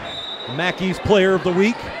Ausler, Mackey's Player of the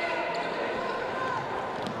Week.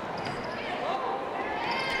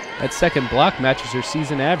 That second block matches her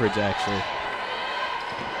season average, actually.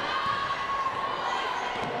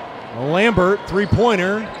 Lambert,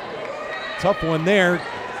 three-pointer. Tough one there.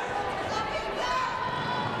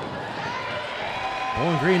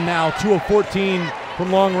 Bowling Green now 2 of 14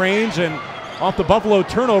 from long range, and off the Buffalo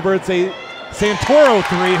turnover, it's a Santoro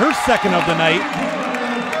 3, her second of the night.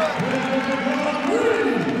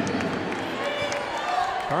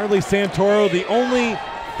 Carly Santoro, the only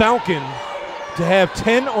Falcon to have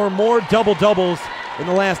 10 or more double-doubles in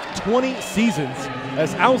the last 20 seasons,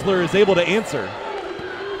 as Ausler is able to answer.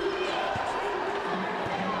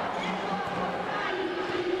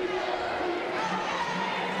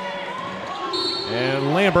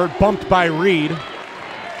 And Lambert bumped by Reed.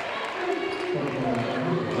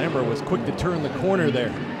 Lambert was quick to turn the corner there.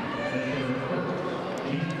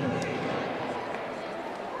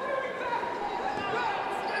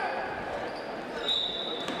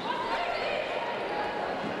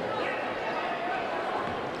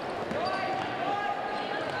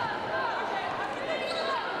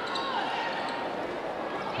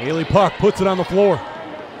 Haley Puck puts it on the floor.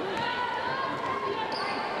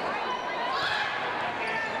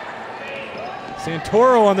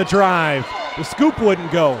 Santoro on the drive. The scoop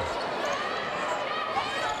wouldn't go.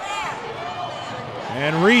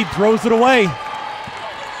 And Reed throws it away.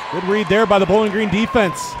 Good read there by the Bowling Green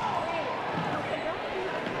defense.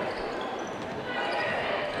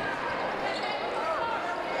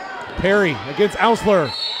 Perry against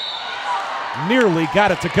Ausler. Nearly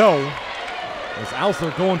got it to go. As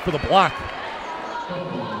Ausler going for the block.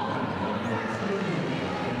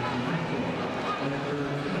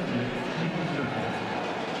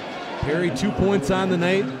 Perry 2 points on the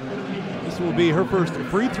night. This will be her first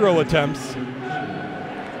free throw attempts.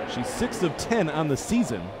 She's 6 of 10 on the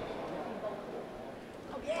season.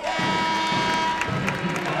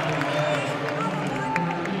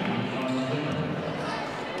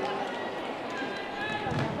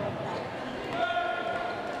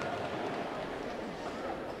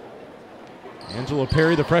 Angela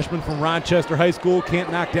Perry, the freshman from Rochester High School,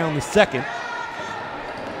 can't knock down the second.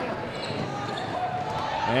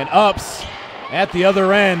 And Ups at the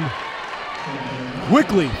other end.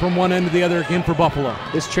 Quickly from one end to the other again for Buffalo.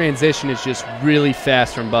 This transition is just really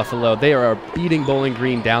fast from Buffalo. They are beating Bowling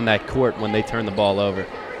Green down that court when they turn the ball over.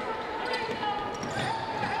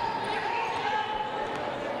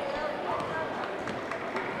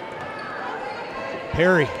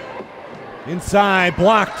 Perry inside,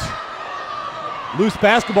 blocked. Loose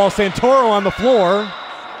basketball, Santoro on the floor.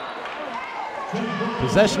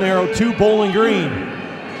 Possession arrow to Bowling Green.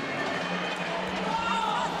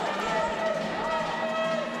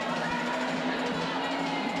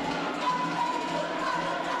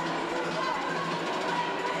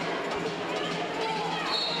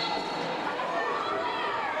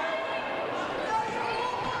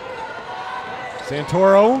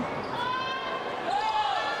 Santoro.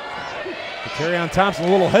 Carryon Thompson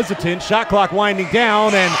a little hesitant. Shot clock winding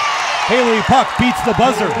down, and Haley Puck beats the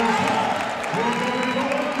buzzer.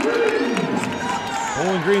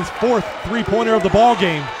 Bowling Green's fourth three-pointer of the ball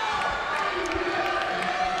game.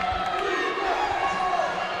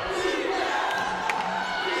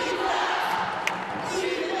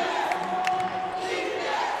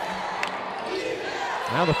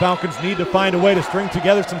 Now the Falcons need to find a way to string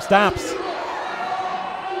together some stops.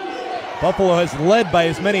 Buffalo has led by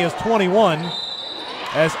as many as 21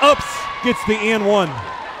 as Ups gets the and one.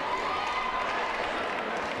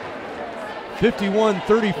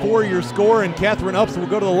 51-34 your score, and Catherine Ups will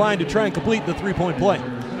go to the line to try and complete the three-point play.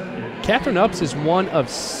 Catherine Ups is one of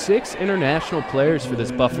 6 international players for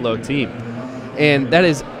this Buffalo team. And that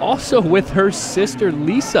is also with her sister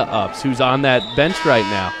Lisa Ups, who's on that bench right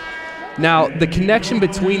now. Now, the connection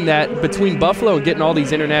between Buffalo and getting all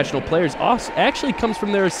these international players also actually comes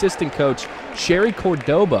from their assistant coach, Sherry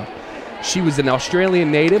Cordoba. She was an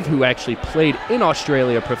Australian native who actually played in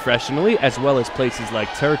Australia professionally, as well as places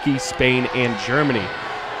like Turkey, Spain, and Germany.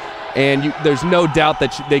 And there's no doubt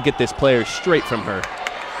that they get this player straight from her.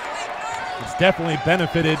 It's definitely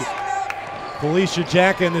benefited Felicia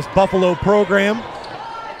Jack and this Buffalo program.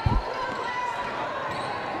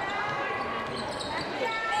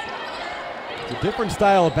 Different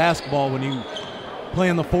style of basketball when you play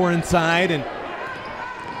on the 4 inside, and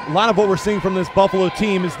a lot of what we're seeing from this Buffalo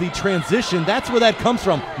team is the transition. That's where that comes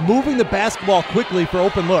from, moving the basketball quickly for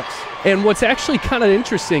open looks. And what's actually kind of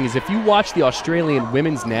interesting is if you watch the Australian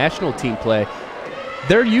women's national team play,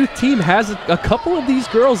 their youth team has a couple of these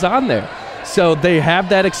girls on there. So they have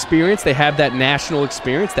that experience, they have that national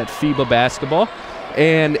experience, that FIBA basketball,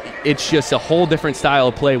 and it's just a whole different style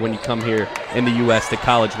of play when you come here in the U.S. to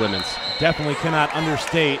college women's. Definitely cannot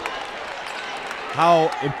understate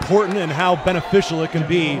how important and how beneficial it can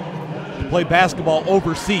be to play basketball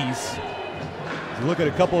overseas. You look at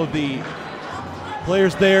a couple of the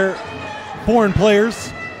players there, foreign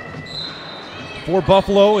players for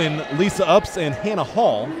Buffalo, in Lisa Ups and Hannah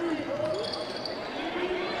Hall.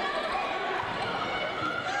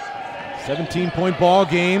 17-point ball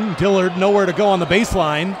game. Dillard nowhere to go on the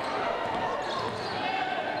baseline.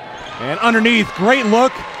 And underneath, great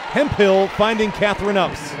look. Hemphill finding Catherine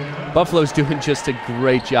Ups. Buffalo's doing just a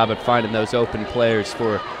great job at finding those open players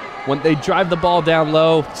for when they drive the ball down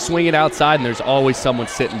low, swing it outside, and there's always someone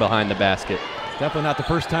sitting behind the basket. Definitely not the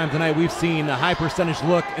first time tonight we've seen a high percentage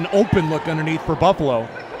look, an open look underneath for Buffalo.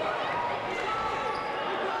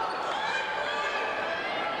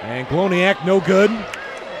 And Gloniak no good.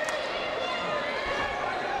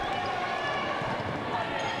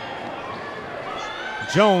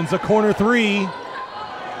 Jones, a corner three.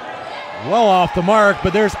 Well off the mark,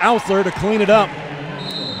 but there's Ausler to clean it up.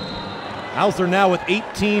 Ausler now with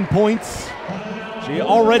 18 points. She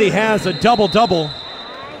already has a double-double.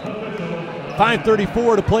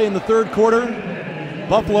 5:34 to play in the third quarter.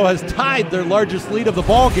 Buffalo has tied their largest lead of the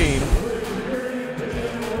ball game.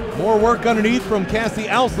 More work underneath from Cassie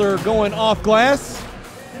Ausler going off glass.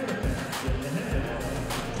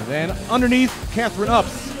 And then underneath, Catherine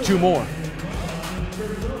Ups, 2 more.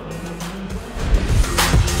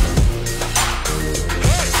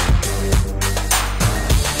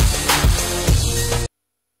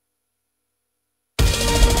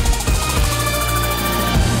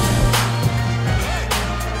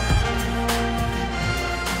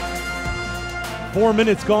 more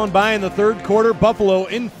minutes gone by in the third quarter. Buffalo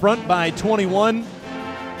in front by 21.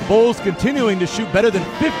 The Bulls continuing to shoot better than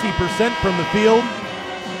 50% from the field.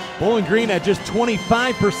 Bowling Green at just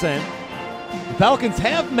 25%. The Falcons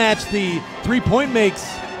have matched the three-point makes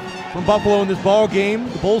from Buffalo in this ball game.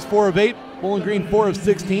 The Bulls 4 of 8, Bowling Green 4 of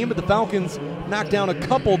 16, but the Falcons knocked down a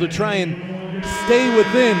couple to try and stay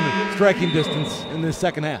within striking distance in this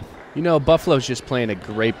second half. You know, Buffalo's just playing a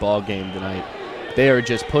great ball game tonight. They are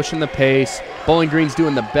just pushing the pace. Bowling Green's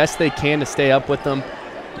doing the best they can to stay up with them.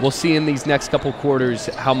 We'll see in these next couple quarters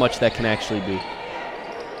how much that can actually be.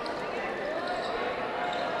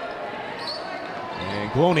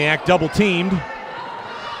 And Gloniak double-teamed.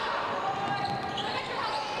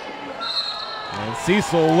 And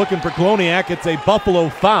Cecil looking for Gloniak. It's a Buffalo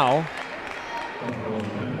foul.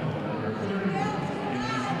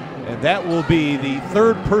 And that will be the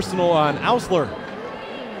third personal on Ausler.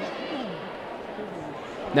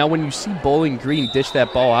 Now, when you see Bowling Green dish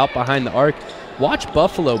that ball out behind the arc, watch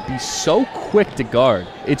Buffalo be so quick to guard.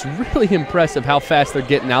 It's really impressive how fast they're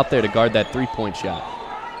getting out there to guard that three-point shot.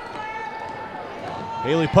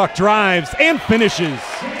 Haley Puck drives and finishes.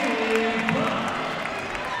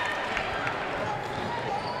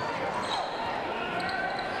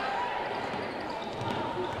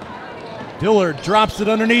 Dillard drops it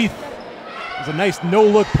underneath. It was a nice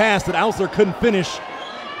no-look pass that Ausler couldn't finish.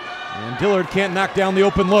 And Dillard can't knock down the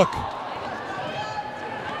open look.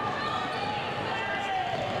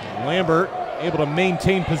 Lambert able to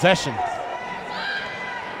maintain possession.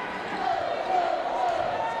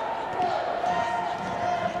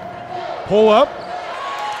 Pull up.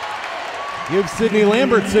 Gives Sydney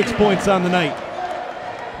Lambert 6 points on the night.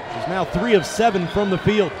 She's now 3 of 7 from the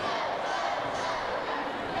field.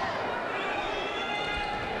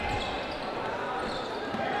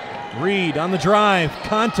 Reed on the drive,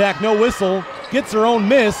 contact, no whistle, gets her own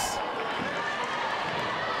miss.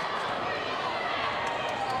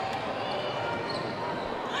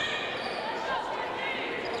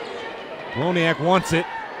 Gloniak wants it.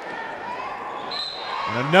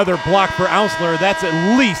 And another block for Ausler. That's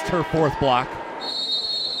at least her fourth block.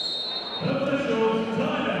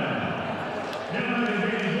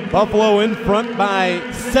 Buffalo in front by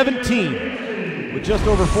 17 with just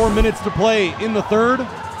over 4 minutes to play in the third.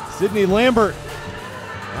 Sydney Lambert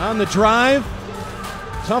on the drive.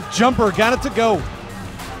 Tough jumper, got it to go.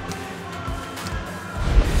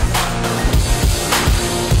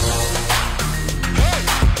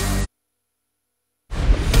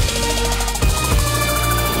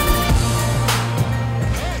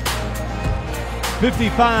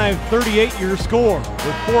 (55-38) your score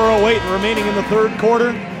with 4:08 remaining in the third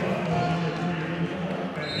quarter.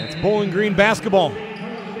 It's Bowling Green basketball.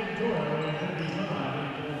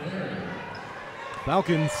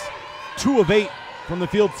 Falcons 2 of 8 from the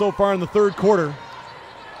field so far in the third quarter.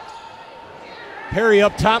 Perry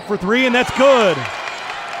up top for three, and that's good.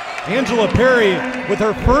 Angela Perry with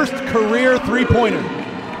her first career three-pointer.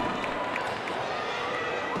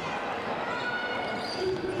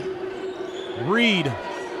 Reed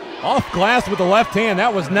off glass with the left hand.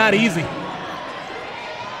 That was not easy.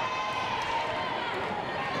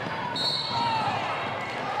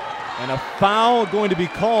 And a foul going to be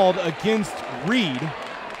called against Reed.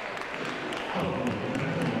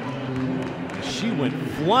 She went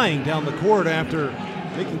flying down the court after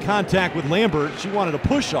making contact with Lambert. She wanted a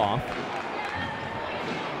push off.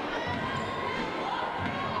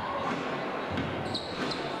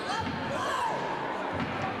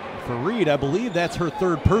 For Reed, I believe that's her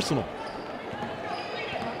third personal.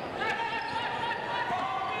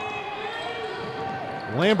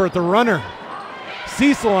 Lambert the runner.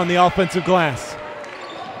 Cecil on the offensive glass.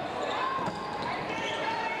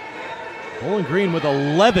 Bowling Green with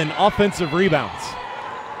 11 offensive rebounds.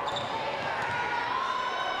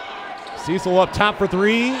 Cecil up top for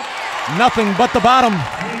three. Nothing but the bottom.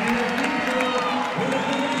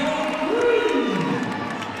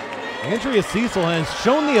 Andrea Cecil has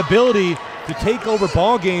shown the ability to take over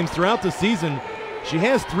ball games throughout the season. She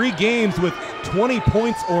has 3 games with 20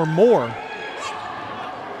 points or more.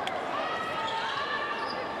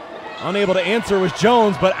 Unable to answer was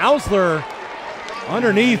Jones, but Ausler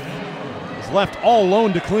underneath is left all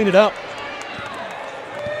alone to clean it up.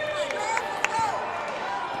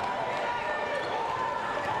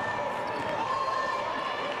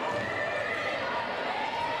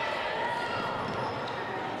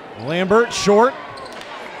 Lambert short.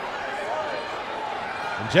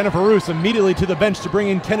 And Jennifer Roos immediately to the bench to bring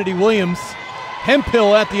in Kennedy Williams.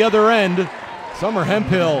 Hemphill at the other end. Summer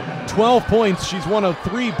Hemphill, 12 points. She's one of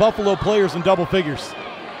 3 Buffalo players in double figures.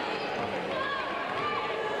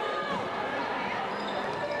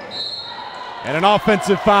 And an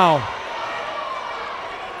offensive foul.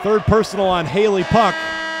 Third personal on Haley Puck.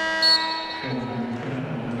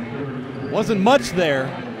 Wasn't much there.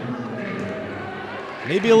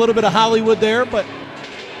 Maybe a little bit of Hollywood there, but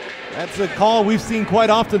that's a call we've seen quite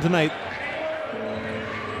often tonight.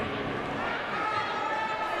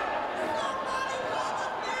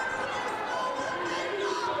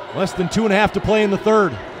 Less than 2.5 to play in the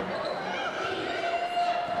third.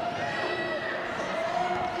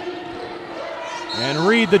 And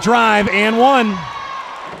Reed the drive and one.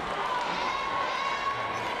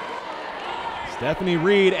 Stephanie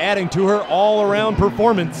Reed adding to her all-around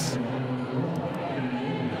performance.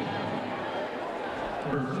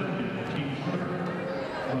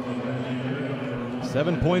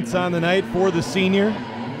 Seven points on the night for the senior.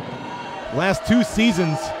 Last 2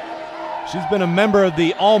 seasons, she's been a member of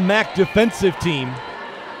the All-MAC defensive team.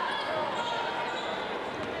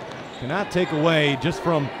 Cannot take away just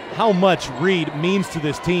from how much Reed means to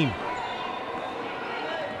this team.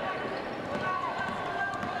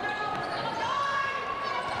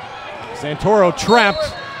 Santoro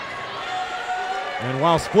trapped. And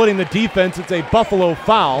while splitting the defense, it's a Buffalo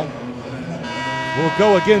foul. Will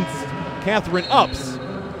go against Catherine Ups.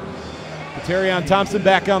 Katerion Thompson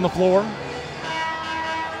back on the floor.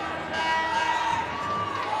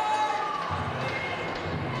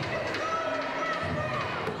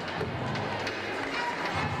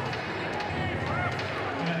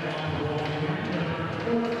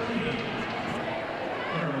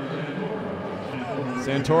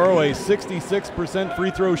 Santoro, a 66%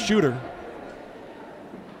 free throw shooter.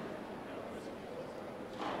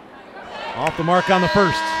 Off the mark on the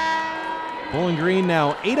first. Bowling Green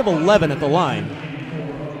now 8 of 11 at the line.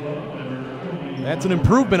 That's an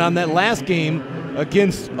improvement on that last game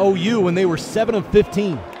against OU when they were 7 of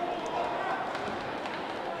 15.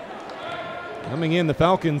 Coming in, the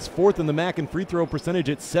Falcons 4th in the MAC in free throw percentage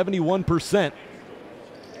at 71%.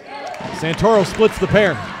 Santoro splits the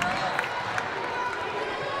pair.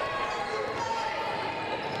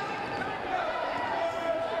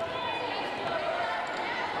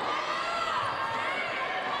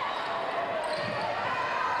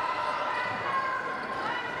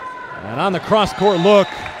 And on the cross-court look,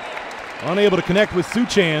 unable to connect with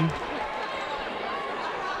Suchan.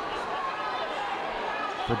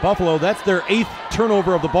 For Buffalo, that's their 8th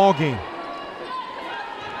turnover of the ball game.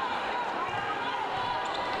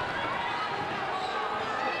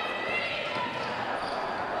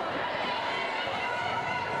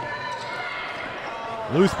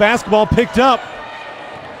 Loose basketball picked up.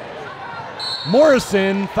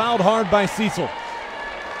 Morrison fouled hard by Cecil.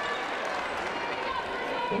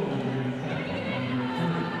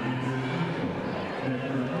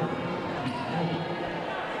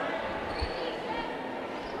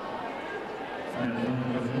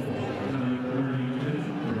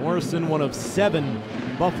 Morrison, one of 7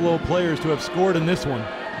 Buffalo players to have scored in this one.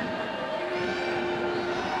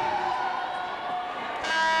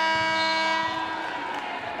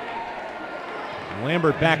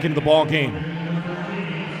 Lambert back into the ball game.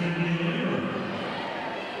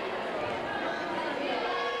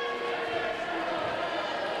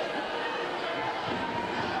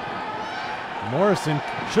 Morrison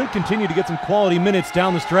should continue to get some quality minutes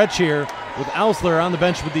down the stretch here with Ausler on the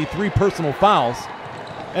bench with the 3 personal fouls.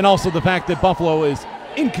 And also the fact that Buffalo is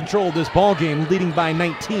in control of this ball game, leading by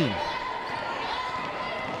 19.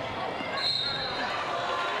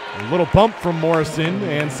 A little bump from Morrison,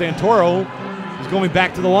 and Santoro is going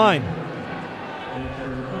back to the line.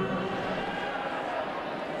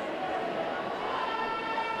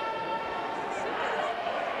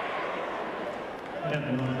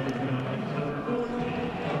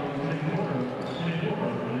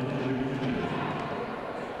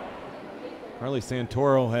 Carly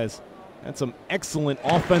Santoro has had some excellent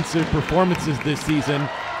offensive performances this season,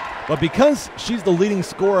 but because she's the leading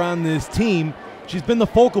scorer on this team, she's been the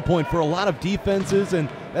focal point for a lot of defenses, and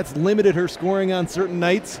that's limited her scoring on certain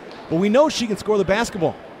nights. But we know she can score the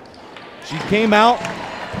basketball. She came out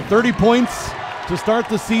 30 points to start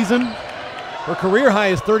the season. Her career high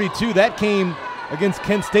is 32. That came against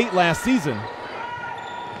Kent State last season.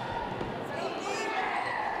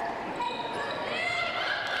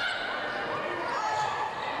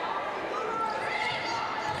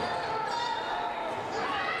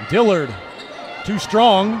 Dillard, too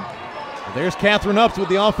strong. There's Catherine Ups with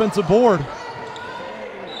the offensive board.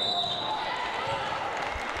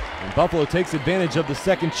 And Buffalo takes advantage of the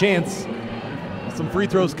second chance. Some free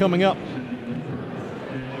throws coming up.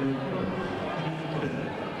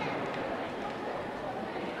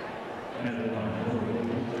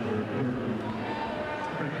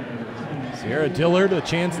 Sierra Dillard, a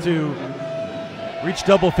chance to reach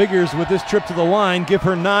double figures with this trip to the line, give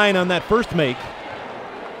her 9 on that first make.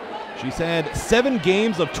 She's had 7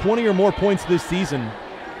 games of 20 or more points this season.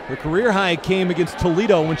 Her career high came against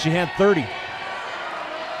Toledo when she had 30.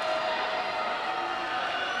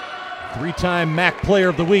 3-time MAC Player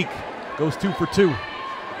of the Week, goes 2 for 2.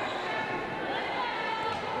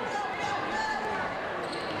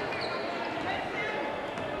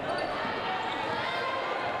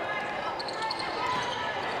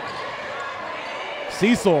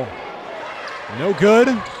 Cecil, no good.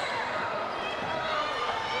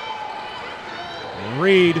 And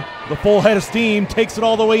Reed, the full head of steam, takes it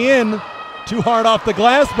all the way in. Too hard off the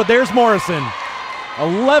glass, but there's Morrison.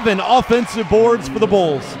 11 offensive boards for the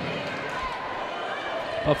Bulls.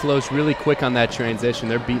 Buffalo's really quick on that transition.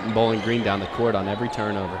 They're beating Bowling Green down the court on every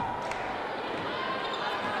turnover.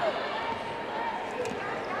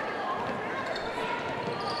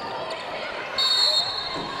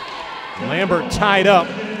 Lambert tied up.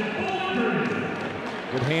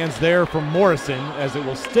 Good hands there from Morrison as it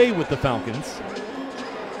will stay with the Falcons.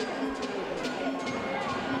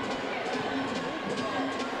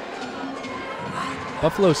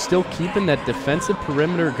 Buffalo's still keeping that defensive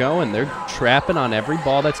perimeter going. They're trapping on every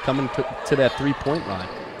ball that's coming to that three-point line.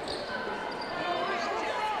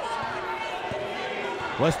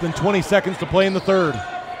 Less than 20 seconds to play in the third.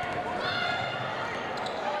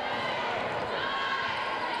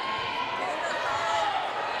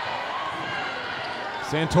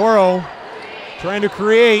 Santoro trying to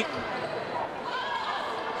create.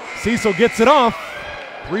 Cecil gets it off.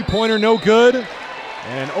 Three-pointer no good.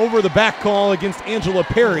 And over the back call against Angela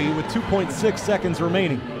Perry with 2.6 seconds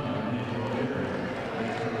remaining.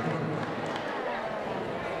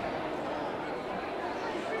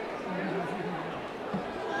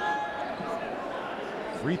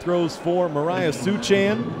 Free throws for Mariah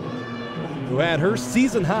Suchan, who had her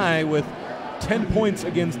season high with 10 points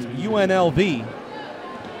against UNLV.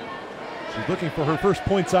 She's looking for her first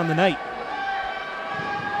points on the night.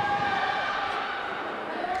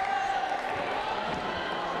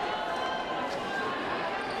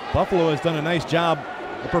 Buffalo has done a nice job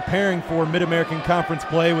of preparing for Mid-American Conference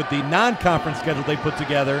play with the non-conference schedule they put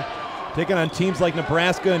together, taking on teams like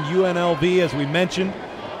Nebraska and UNLV, as we mentioned.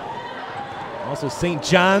 Also St.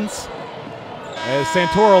 John's, as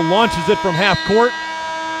Santoro launches it from half court.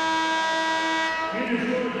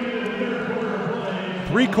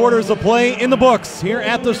 3 quarters of play in the books here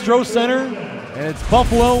at the Stroh Center, and it's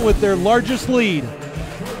Buffalo with their largest lead.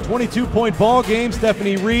 22-point ball game.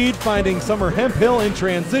 Stephanie Reed finding Summer Hemphill in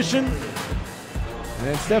transition.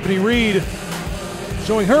 And Stephanie Reed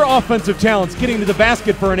showing her offensive talents, getting to the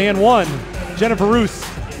basket for an and one. Jennifer Roos,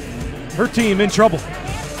 her team in trouble.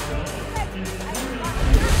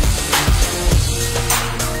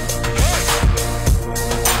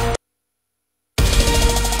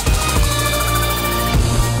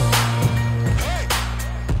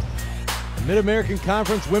 Mid-American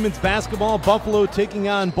Conference women's basketball, Buffalo taking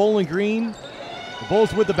on Bowling Green. The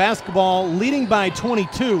Bulls with the basketball, leading by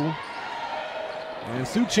 22. And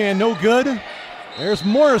Suchan no good. There's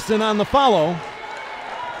Morrison on the follow.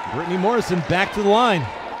 Brittany Morrison back to the line.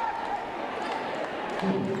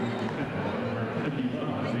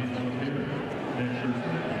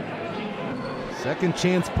 Second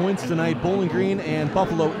chance points tonight, Bowling Green and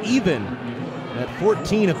Buffalo even at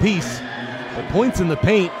 14 apiece. But points in the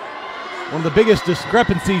paint, one of the biggest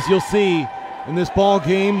discrepancies you'll see in this ball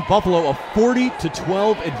game. Buffalo a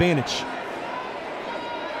 40-12 advantage.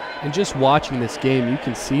 And just watching this game, you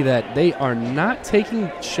can see that they are not taking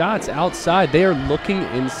shots outside. They are looking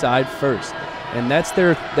inside first. And that's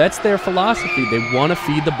their philosophy. They want to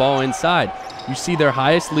feed the ball inside. You see their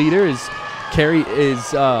highest leader is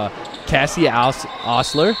Cassie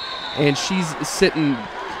Osler, and she's sitting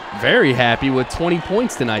very happy with 20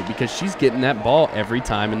 points tonight because she's getting that ball every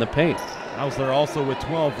time in the paint. Osler also with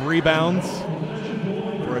 12 rebounds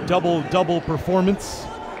for a double-double performance.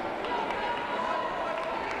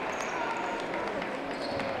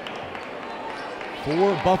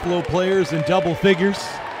 Four Buffalo players in double figures.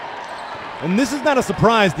 And this is not a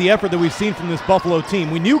surprise, the effort that we've seen from this Buffalo team.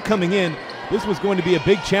 We knew coming in this was going to be a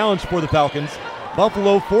big challenge for the Falcons.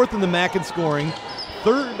 Buffalo 4th in the MAC in scoring,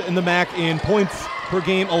 3rd in the MAC in points per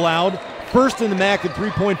game allowed, 1st in the MAC in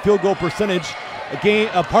three-point field goal percentage,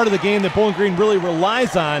 a part of the game that Bowling Green really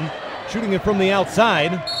relies on, shooting it from the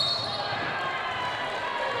outside.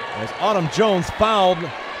 As Autumn Jones fouled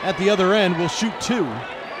at the other end, will shoot 2.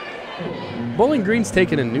 Bowling Green's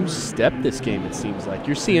taken a new step this game, it seems like.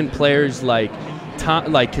 You're seeing players like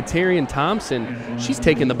Katarian Thompson. She's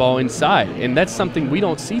taking the ball inside, and that's something we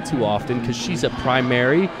don't see too often because she's a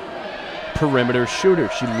primary perimeter shooter.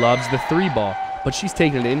 She loves the 3 ball. but she's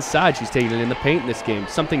taking it inside. She's taking it in the paint in this game.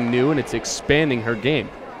 Something new, and it's expanding her game.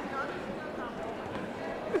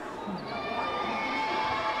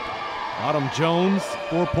 Autumn Jones,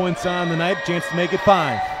 4 points on the night, chance to make it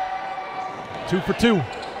 5. 2 for 2.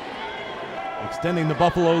 Extending the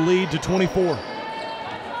Buffalo lead to 24.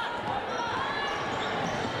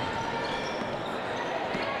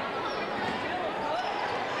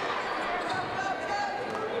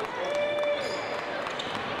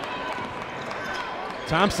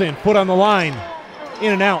 Thompson, foot on the line,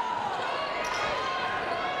 in and out.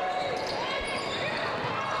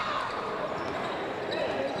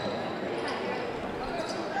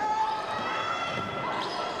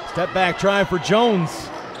 Step back try for Jones.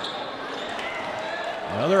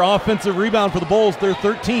 Another offensive rebound for the Bulls, their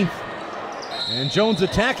 13th. And Jones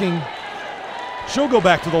attacking. She'll go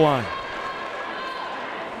back to the line.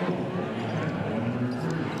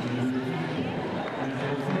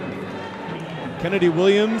 Kennedy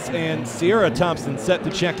Williams and Sierra Thompson set to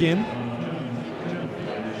check in.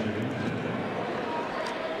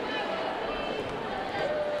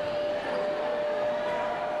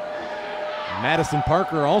 Madison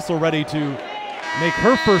Parker also ready to make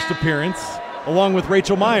her first appearance, along with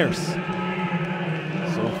Rachel Myers.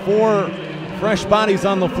 So 4 fresh bodies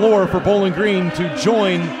on the floor for Bowling Green to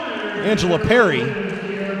join Angela Perry.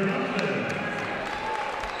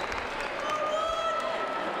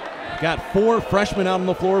 Got 4 freshmen out on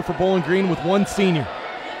the floor for Bowling Green with 1 senior.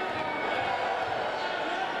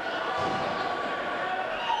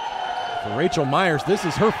 For Rachel Myers, this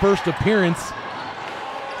is her first appearance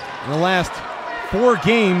in the last 4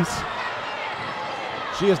 games.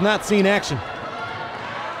 She has not seen action.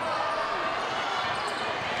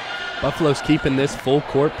 Buffalo's keeping this full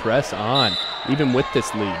court press on, even with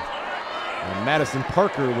this lead. And Madison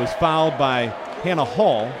Parker was fouled by Hannah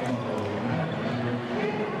Hall.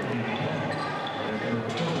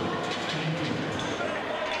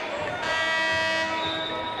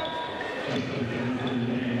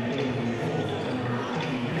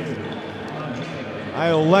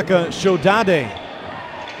 Ioleka Shodade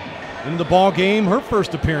in the ball game, her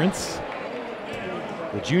first appearance.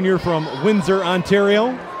 The junior from Windsor, Ontario,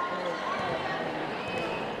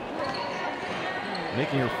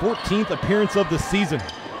 making her 14th appearance of the season.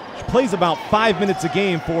 She plays about 5 minutes a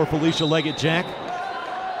game for Felicia Leggett-Jack.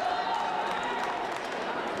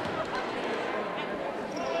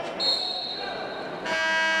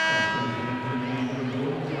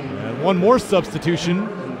 And one more substitution,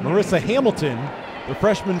 Marissa Hamilton, the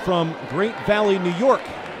freshman from Great Valley, New York,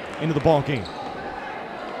 into the ball game.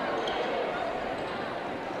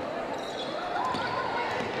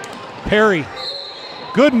 Perry,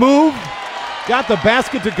 good move, got the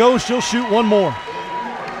basket to go, she'll shoot one more.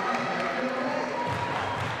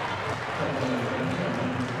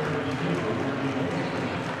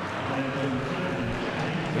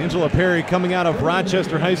 Angela Perry, coming out of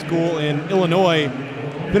Rochester High School in Illinois,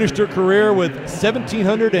 finished her career with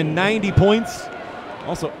 1,790 points,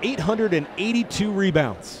 also 882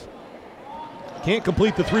 rebounds. Can't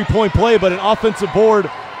complete the three-point play, but an offensive board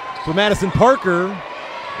for Madison Parker.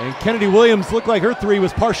 And Kennedy Williams looked like her three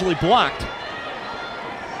was partially blocked.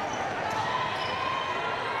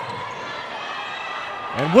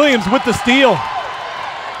 And Williams with the steal.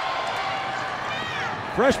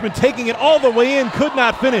 Freshman taking it all the way in, could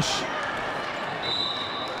not finish.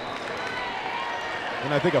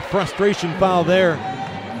 And I think a frustration foul there.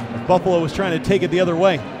 Buffalo was trying to take it the other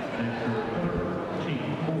way.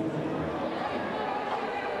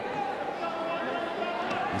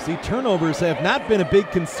 You see, turnovers have not been a big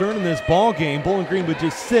concern in this ball game. Bowling Green with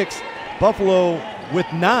just 6, Buffalo with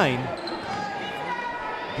 9.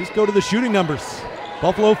 Just go to the shooting numbers.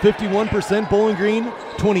 Buffalo 51%, Bowling Green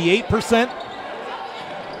 28%.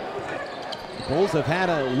 The Bulls have had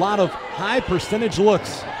a lot of high percentage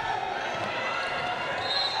looks.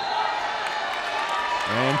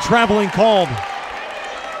 And traveling called.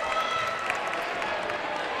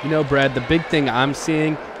 You know, Brad, the big thing I'm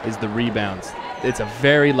seeing is the rebounds. It's a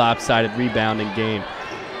very lopsided rebounding game,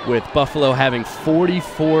 with Buffalo having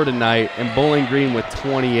 44 tonight and Bowling Green with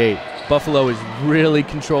 28. Buffalo is really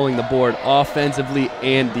controlling the board offensively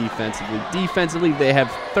and defensively. Defensively, they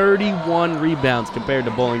have 31 rebounds compared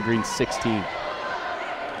to Bowling Green's 16.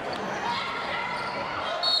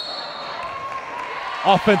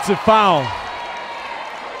 Offensive foul.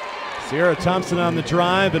 Sierra Thompson on the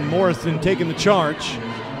drive and Morrison taking the charge.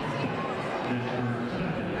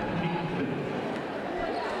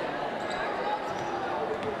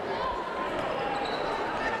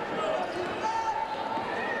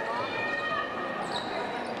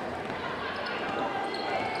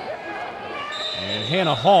 And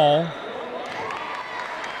Hannah Hall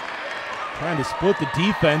Trying to split the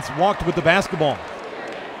defense, walked with the basketball.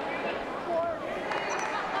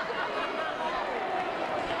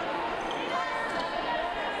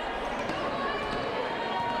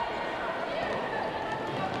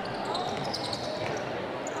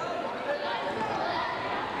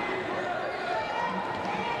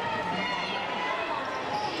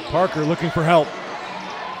 Parker looking for help.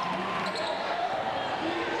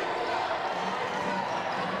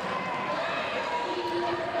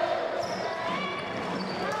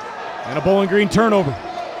 And a Bowling Green turnover.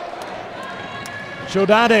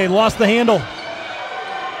 Shodade lost the handle.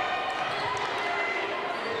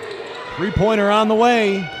 Three-pointer on the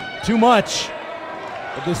way. Too much.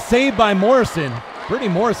 But the save by Morrison. Brittany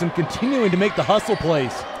Morrison continuing to make the hustle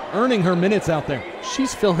plays, earning her minutes out there.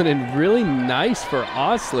 She's filling in really nice for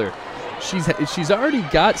Osler. She's already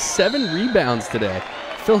got 7 rebounds today.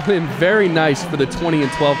 Filling in very nice for the 20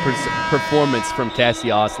 and 12 performance from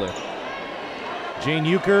Cassie Osler. Jane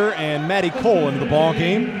Euchre and Maddie Cole into the ball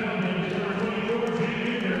game.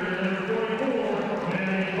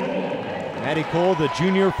 Maddie Cole, the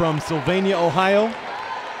junior from Sylvania, Ohio.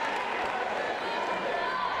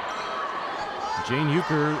 Jane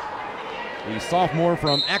Euchre, the sophomore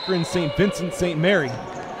from Akron St. Vincent St. Mary.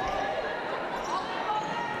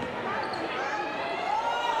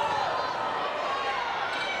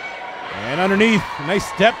 And underneath, nice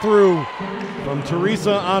step through from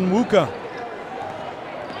Teresa Onwuka.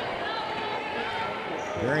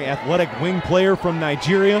 Very athletic wing player from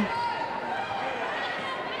Nigeria.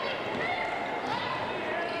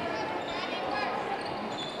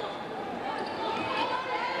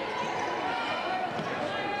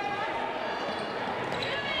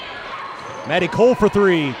 Maddie Cole for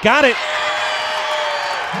 3. Got it.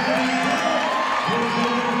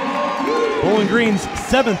 Bowling Green's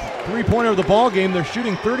 7th three-pointer of the ball game. They're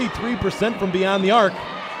shooting 33% from beyond the arc.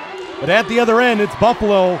 But at the other end, it's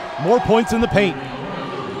Buffalo. More points in the paint.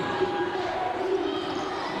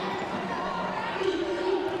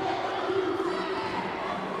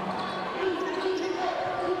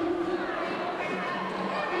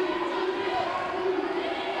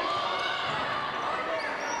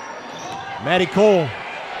 Maddie Cole,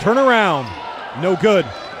 turn around, no good.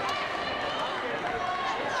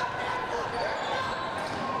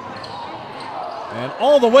 And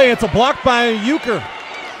all the way, it's a block by Euchre.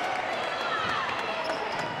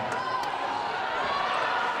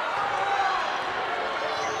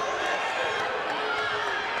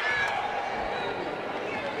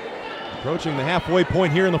 Approaching the halfway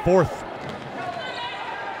point here in the fourth.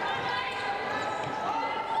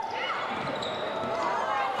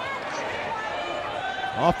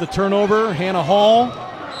 Off the turnover, Hannah Hall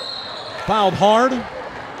fouled hard.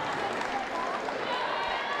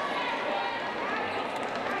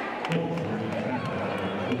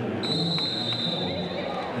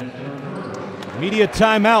 Media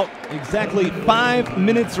timeout, exactly 5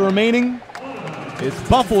 minutes remaining. It's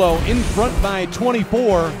Buffalo in front by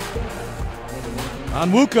 24.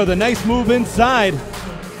 Onwuka, the nice move inside.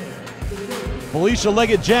 Felicia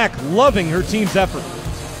Leggett-Jack loving her team's effort.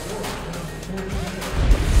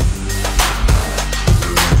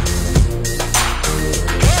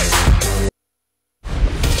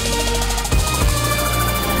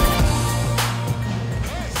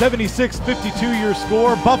 (76-52) your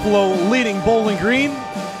score. Buffalo leading Bowling Green.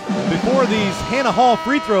 Before these Hannah Hall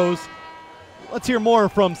free throws, let's hear more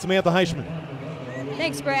from Samantha Heischman.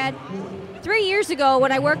 Thanks, Brad. 3 years ago,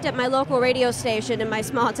 when I worked at my local radio station in my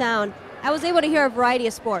small town, I was able to hear a variety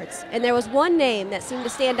of sports, and there was one name that seemed to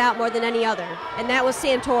stand out more than any other, and that was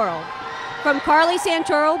Santoro. From Carly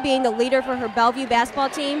Santoro being the leader for her Bellevue basketball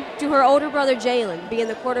team to her older brother Jalen being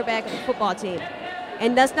the quarterback of the football team.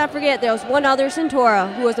 And let's not forget there was one other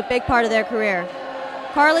Santoro who was a big part of their career.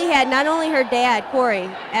 Carly had not only her dad, Corey,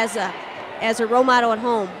 as her role model at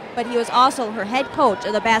home, but he was also her head coach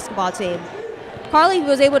of the basketball team. Carly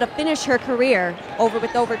was able to finish her career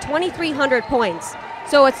with over 2,300 points,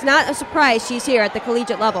 so it's not a surprise she's here at the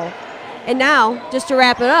collegiate level. And now, just to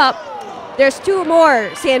wrap it up, there's 2 more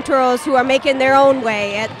Santoros who are making their own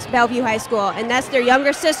way at Bellevue High School, and that's their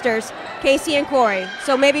younger sisters, Casey and Corey.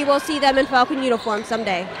 So maybe we'll see them in Falcon uniform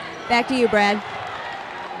someday. Back to you, Brad.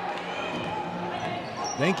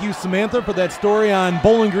 Thank you, Samantha, for that story on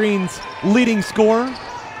Bowling Green's leading scorer.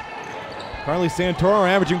 Carly Santoro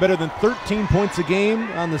averaging better than 13 points a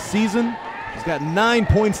game on the season. She's got 9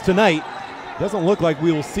 points tonight. Doesn't look like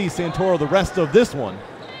we will see Santoro the rest of this one.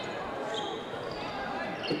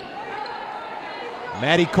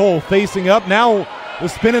 Maddie Cole facing up. Now the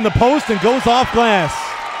spin in the post and goes off glass.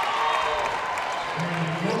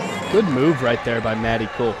 Good move right there by Maddie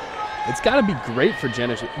Cole. It's got to be great for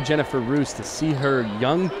Jennifer Roos to see her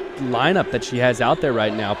young lineup that she has out there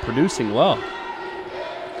right now producing well.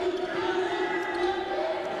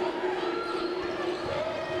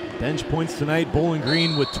 Bench points tonight, Bowling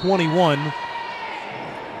Green with 21.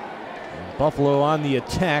 Buffalo on the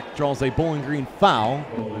attack, draws a Bowling Green foul.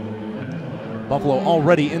 Buffalo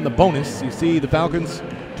already in the bonus. You see the Falcons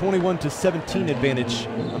 21-17 advantage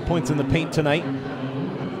on points in the paint tonight.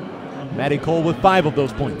 Maddie Cole with 5 of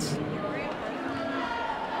those points.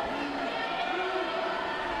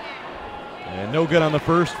 And no good on the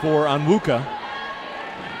first for Onwuka.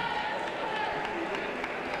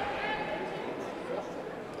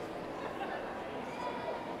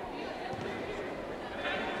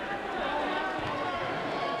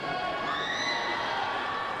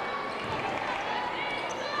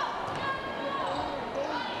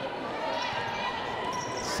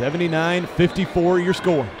 (79-54) your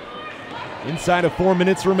score. Inside of 4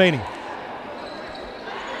 minutes remaining.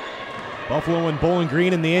 Buffalo and Bowling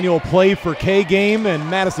Green in the annual Play for K game, and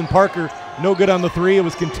Madison Parker no good on the three. It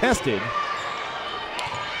was contested.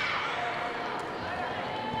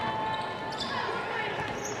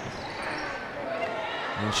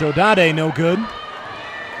 And Shodade no good.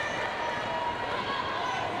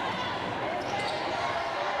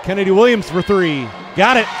 Kennedy Williams for three.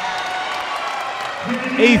 Got it.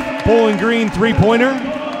 8th Bowling Green three-pointer.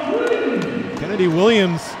 Kennedy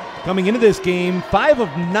Williams coming into this game 5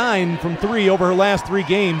 of 9 from 3 over her last 3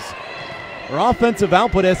 games. Her offensive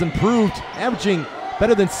output has improved, averaging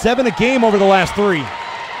better than 7 a game over the last 3.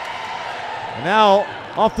 And now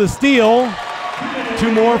off the steal,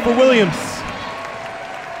 2 more for Williams.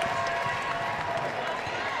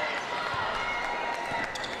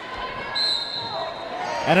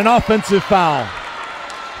 And an offensive foul.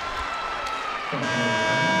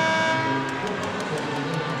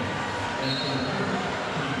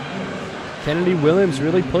 Kennedy Williams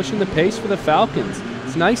really pushing the pace for the Falcons.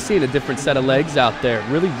 It's nice seeing a different set of legs out there,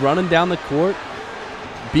 really running down the court,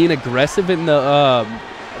 being aggressive in the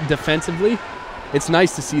defensively. It's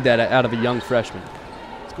nice to see that out of a young freshman.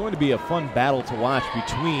 It's going to be a fun battle to watch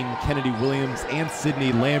between Kennedy Williams and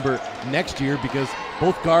Sydney Lambert next year because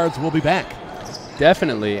both guards will be back.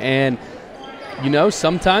 Definitely, and you know,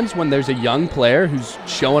 sometimes when there's a young player who's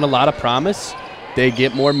showing a lot of promise, they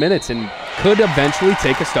get more minutes and could eventually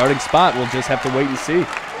take a starting spot. We'll just have to wait and see.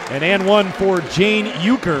 And one for Jane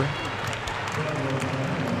Euchre.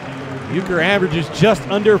 Euchre averages just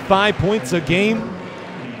under 5 points a game.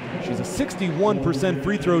 She's a 61%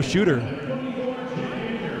 free throw shooter.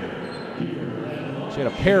 She had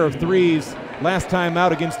a pair of threes last time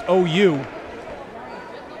out against OU.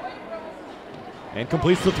 And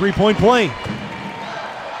completes the three-point play.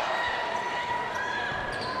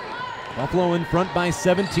 Buffalo in front by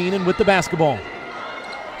 17 and with the basketball.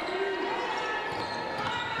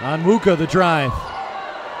 Onwuka the drive.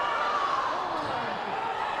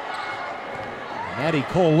 Maddie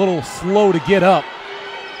Cole a little slow to get up.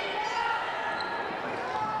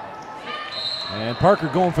 And Parker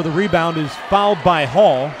going for the rebound is fouled by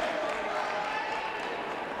Hall.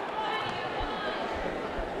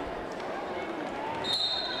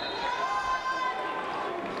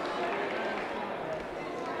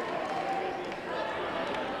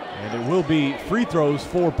 And it will be free throws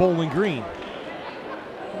for Bowling Green.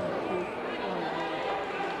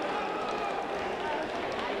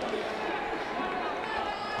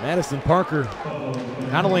 Madison Parker,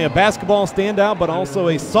 not only a basketball standout, but also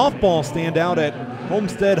a softball standout at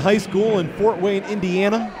Homestead High School in Fort Wayne,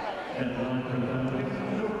 Indiana.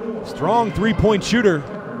 Strong three-point shooter.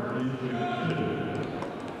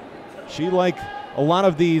 She, like a lot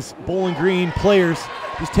of these Bowling Green players,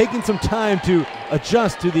 is taking some time to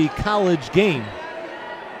adjust to the college game.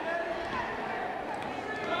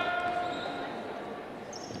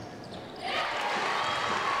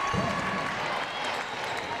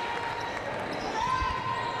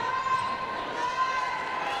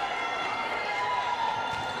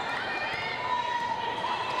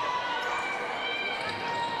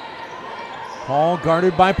 Hall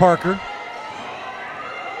guarded by Parker.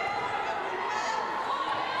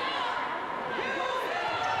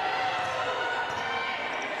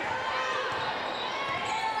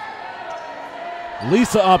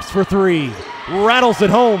 Lisa ups for three, rattles it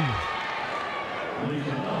home.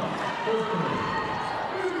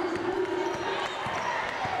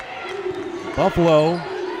 Buffalo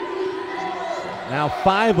now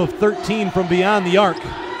 5 of 13 from beyond the arc.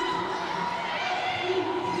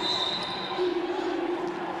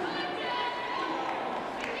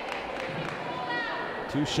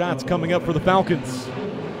 Two shots coming up for the Falcons.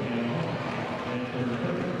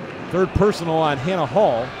 Third personal on Hannah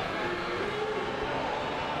Hall.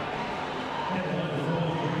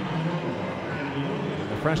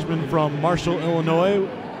 freshman from Marshall, Illinois,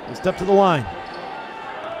 will step to the line.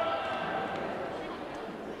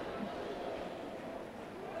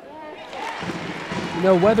 You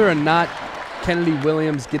know, whether or not Kennedy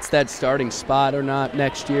Williams gets that starting spot or not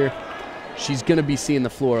next year, she's going to be seeing the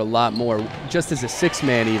floor a lot more, just as a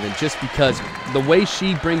six-man even, just because the way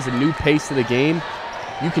she brings a new pace to the game,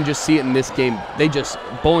 you can just see it in this game.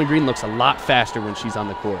 Bowling Green looks a lot faster when she's on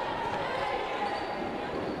the court.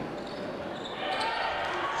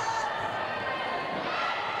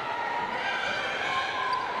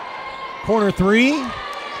 Corner three.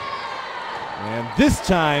 And this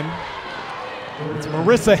time, it's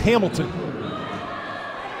Marissa Hamilton.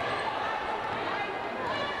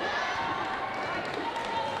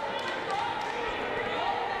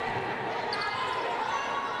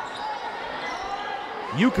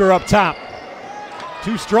 Euchre up top.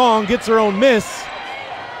 Too strong, gets her own miss.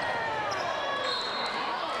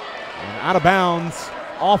 And out of bounds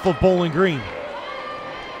off of Bowling Green.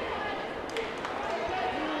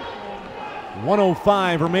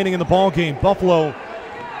 1:05 remaining in the ball game. Buffalo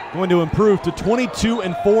going to improve to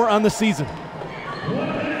 22-4 on the season.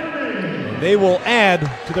 They will add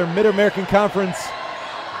to their Mid-American Conference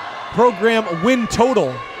program win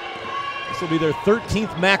total. This will be their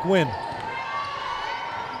 13th MAC win.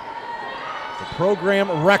 The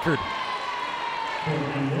program record.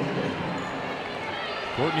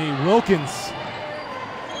 Courtney Wilkins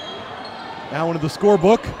now into the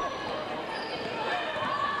scorebook.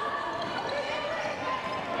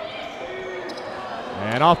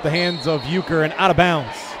 And off the hands of Euchre and out of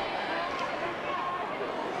bounds.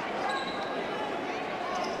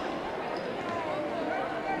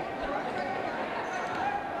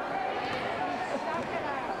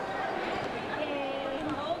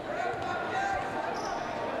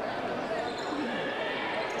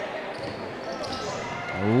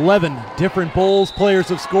 Eleven different Bulls players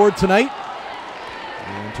have scored tonight.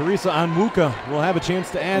 And Teresa Onwuka will have a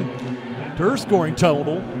chance to add to her scoring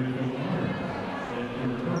total.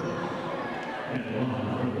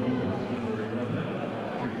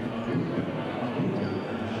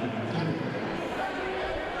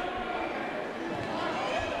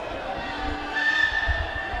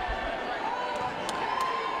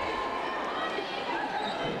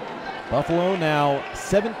 Buffalo now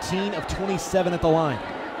 17 of 27 at the line.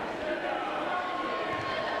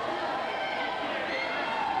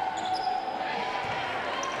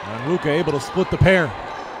 Onwuka able to split the pair.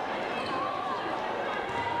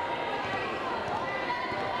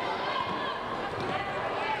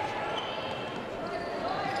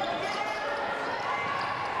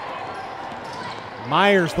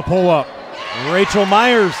 Myers the pull-up. Rachel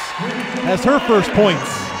Myers has her first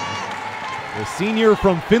points. The senior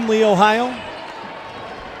from Findlay, Ohio.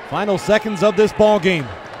 Final seconds of this ball game.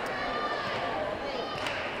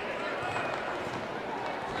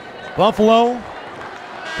 Buffalo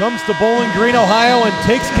comes to Bowling Green, Ohio, and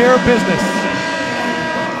takes care of business.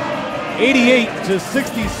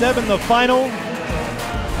 88-67 the final.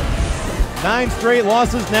 9 straight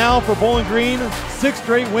losses now for Bowling Green. 6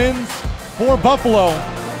 straight wins for Buffalo.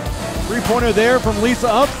 Three-pointer there from Lisa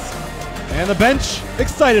Ups. And the bench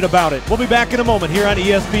excited about it. We'll be back in a moment here on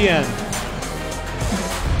ESPN.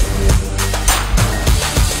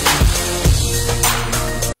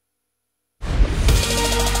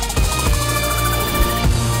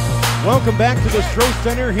 Welcome back to the Stroh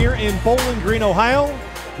Center here in Bowling Green, Ohio,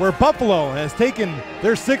 where Buffalo has taken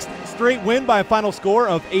their 6th straight win by a final score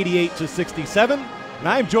of 88-67. And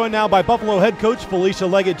I'm joined now by Buffalo head coach Felicia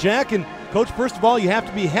Leggett-Jack. And Coach, first of all, you have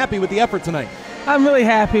to be happy with the effort tonight. I'm really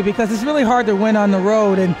happy because it's really hard to win on the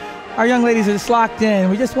road, and our young ladies are just locked in.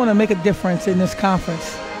 We just want to make a difference in this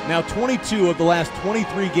conference. Now 22 of the last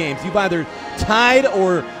 23 games, you've either tied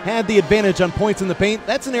or had the advantage on points in the paint.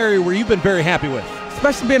 That's an area where you've been very happy with.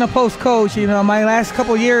 Especially being a post coach. You know, my last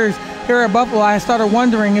couple years here at Buffalo, I started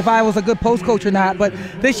wondering if I was a good post coach or not. But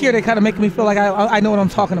this year, they kind of make me feel like I know what I'm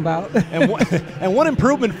talking about. And one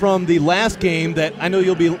improvement from the last game that I know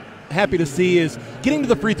you'll be happy to see is getting to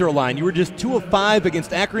the free throw line. You were just 2 of 5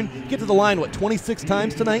 against Akron. Get to the line, 26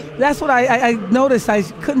 times tonight? That's what I noticed. I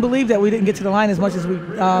couldn't believe that we didn't get to the line as much as we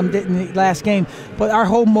did in the last game. But our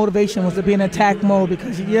whole motivation was to be in attack mode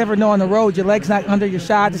because you never know on the road, your leg's not under your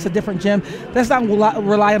shot. It's a different gym. Let's not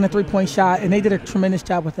rely on the three-point shot, and they did a tremendous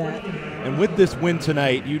job with that. And with this win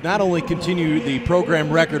tonight, you not only continue the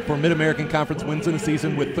program record for Mid-American Conference wins in the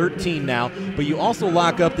season with 13 now, but you also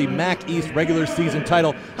lock up the MAC East regular season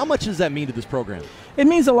title. How much does that mean to this program? It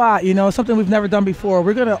means a lot, something we've never done before.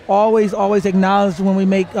 We're going to always acknowledge when we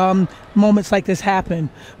make moments like this happen.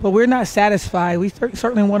 But we're not satisfied. We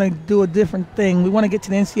certainly want to do a different thing. We want to get to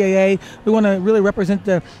the NCAA. We want to really represent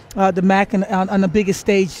the MAC on the biggest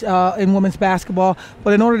stage in women's basketball.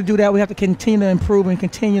 But in order to do that, we have to continue to improve and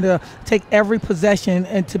continue to take every possession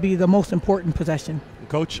and to be the most important possession.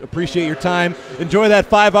 Coach, appreciate your time. Enjoy that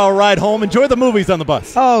 5-hour ride home. Enjoy the movies on the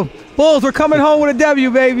bus. Oh, Bulls, we're coming home with a W,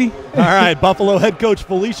 baby. All right, Buffalo head coach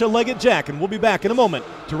Felicia Leggett-Jack, and we'll be back in a moment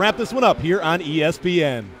to wrap this one up here on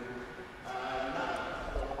ESPN.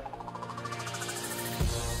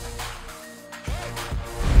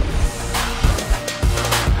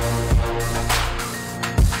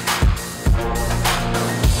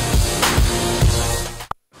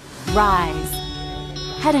 Rise.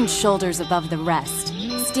 Head and shoulders above the rest.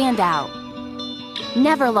 Stand out.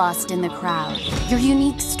 Never lost in the crowd. Your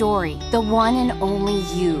unique story, the one and only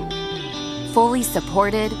you. Fully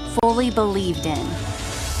supported, fully believed in.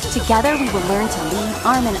 Together we will learn to lead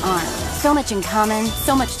arm in arm. So much in common,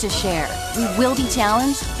 so much to share. We will be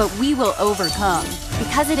challenged, but we will overcome.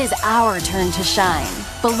 Because it is our turn to shine.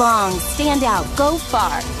 Belong, stand out, go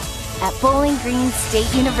far. At Bowling Green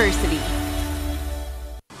State University.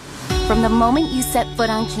 From the moment you set foot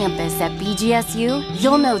on campus at BGSU,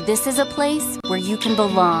 you'll know this is a place where you can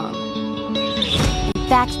belong. In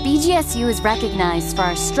fact, BGSU is recognized for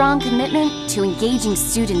our strong commitment to engaging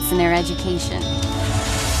students in their education.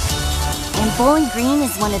 And Bowling Green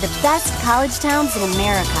is one of the best college towns in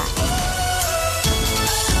America.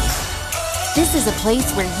 This is a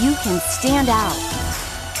place where you can stand out.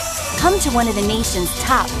 Come to one of the nation's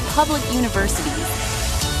top public universities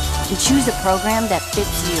and choose a program that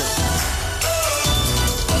fits you.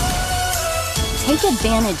 Take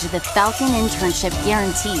advantage of the Falcon Internship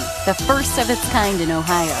Guarantee, the first of its kind in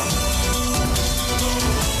Ohio.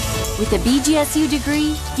 With a BGSU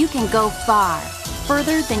degree, you can go far,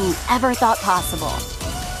 further than you ever thought possible.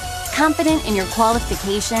 Confident in your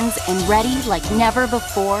qualifications and ready like never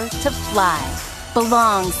before to fly.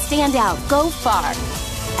 Belong, stand out, go far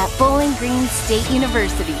at Bowling Green State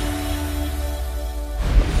University.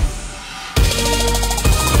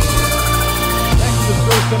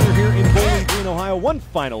 Center here in Bowling Green, Ohio, one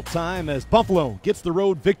final time as Buffalo gets the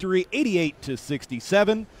road victory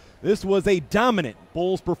 88-67. This was a dominant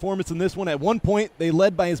Bulls performance in this one. At one point, they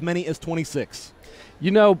led by as many as 26.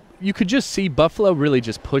 You could just see Buffalo really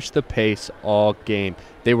just push the pace all game.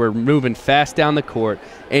 They were moving fast down the court,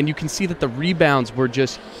 and you can see that the rebounds were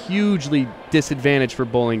just hugely disadvantaged for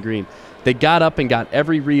Bowling Green. They got up and got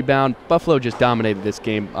every rebound. Buffalo just dominated this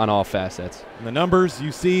game on all facets. And the numbers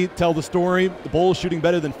you see tell the story. The Bulls shooting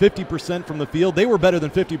better than 50% from the field. They were better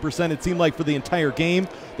than 50%, it seemed like, for the entire game.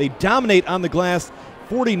 They dominate on the glass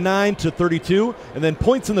 49-32. And then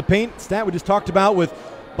points in the paint, stat we just talked about with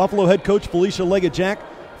Buffalo head coach Felicia Leggett-Jack,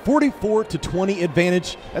 44-20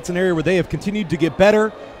 advantage. That's an area where they have continued to get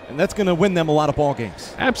better, and that's going to win them a lot of ball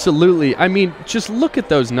games. Absolutely. I mean, just look at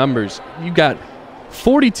those numbers. You got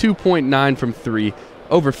 42.9 from three,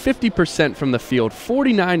 over 50% from the field,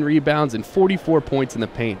 49 rebounds, and 44 points in the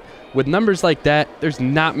paint. With numbers like that, there's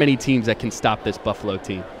not many teams that can stop this Buffalo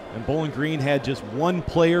team. And Bowling Green had just one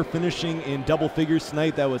player finishing in double figures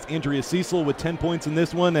tonight. That was Andrea Cecil with 10 points in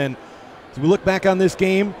this one. And as we look back on this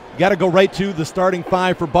game, you got to go right to the starting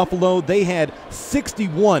five for Buffalo. They had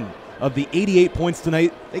 61 of the 88 points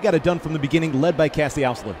tonight. They got it done from the beginning, led by Cassie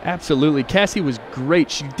Ausler. Absolutely. Cassie was great.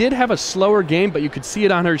 She did have a slower game, but you could see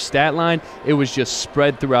it on her stat line. It was just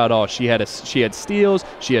spread throughout all. She had steals,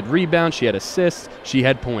 she had rebounds, she had assists, she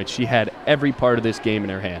had points. She had every part of this game in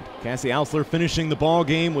her hand. Cassie Ausler finishing the ball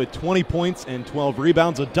game with 20 points and 12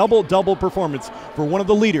 rebounds, a double-double performance for one of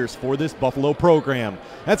the leaders for this Buffalo program.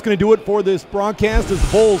 That's going to do it for this broadcast as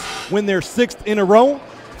the Bulls win their 6th in a row.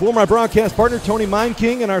 For my broadcast partner, Tony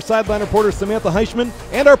Meinking, and our sideline reporter, Samantha Heichman,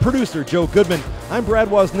 and our producer, Joe Goodman, I'm Brad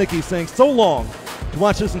Woznicki saying so long. To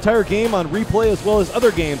watch this entire game on replay as well as other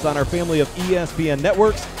games on our family of ESPN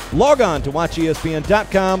networks, log on to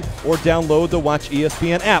watchespn.com or download the Watch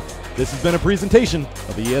ESPN app. This has been a presentation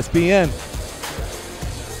of ESPN.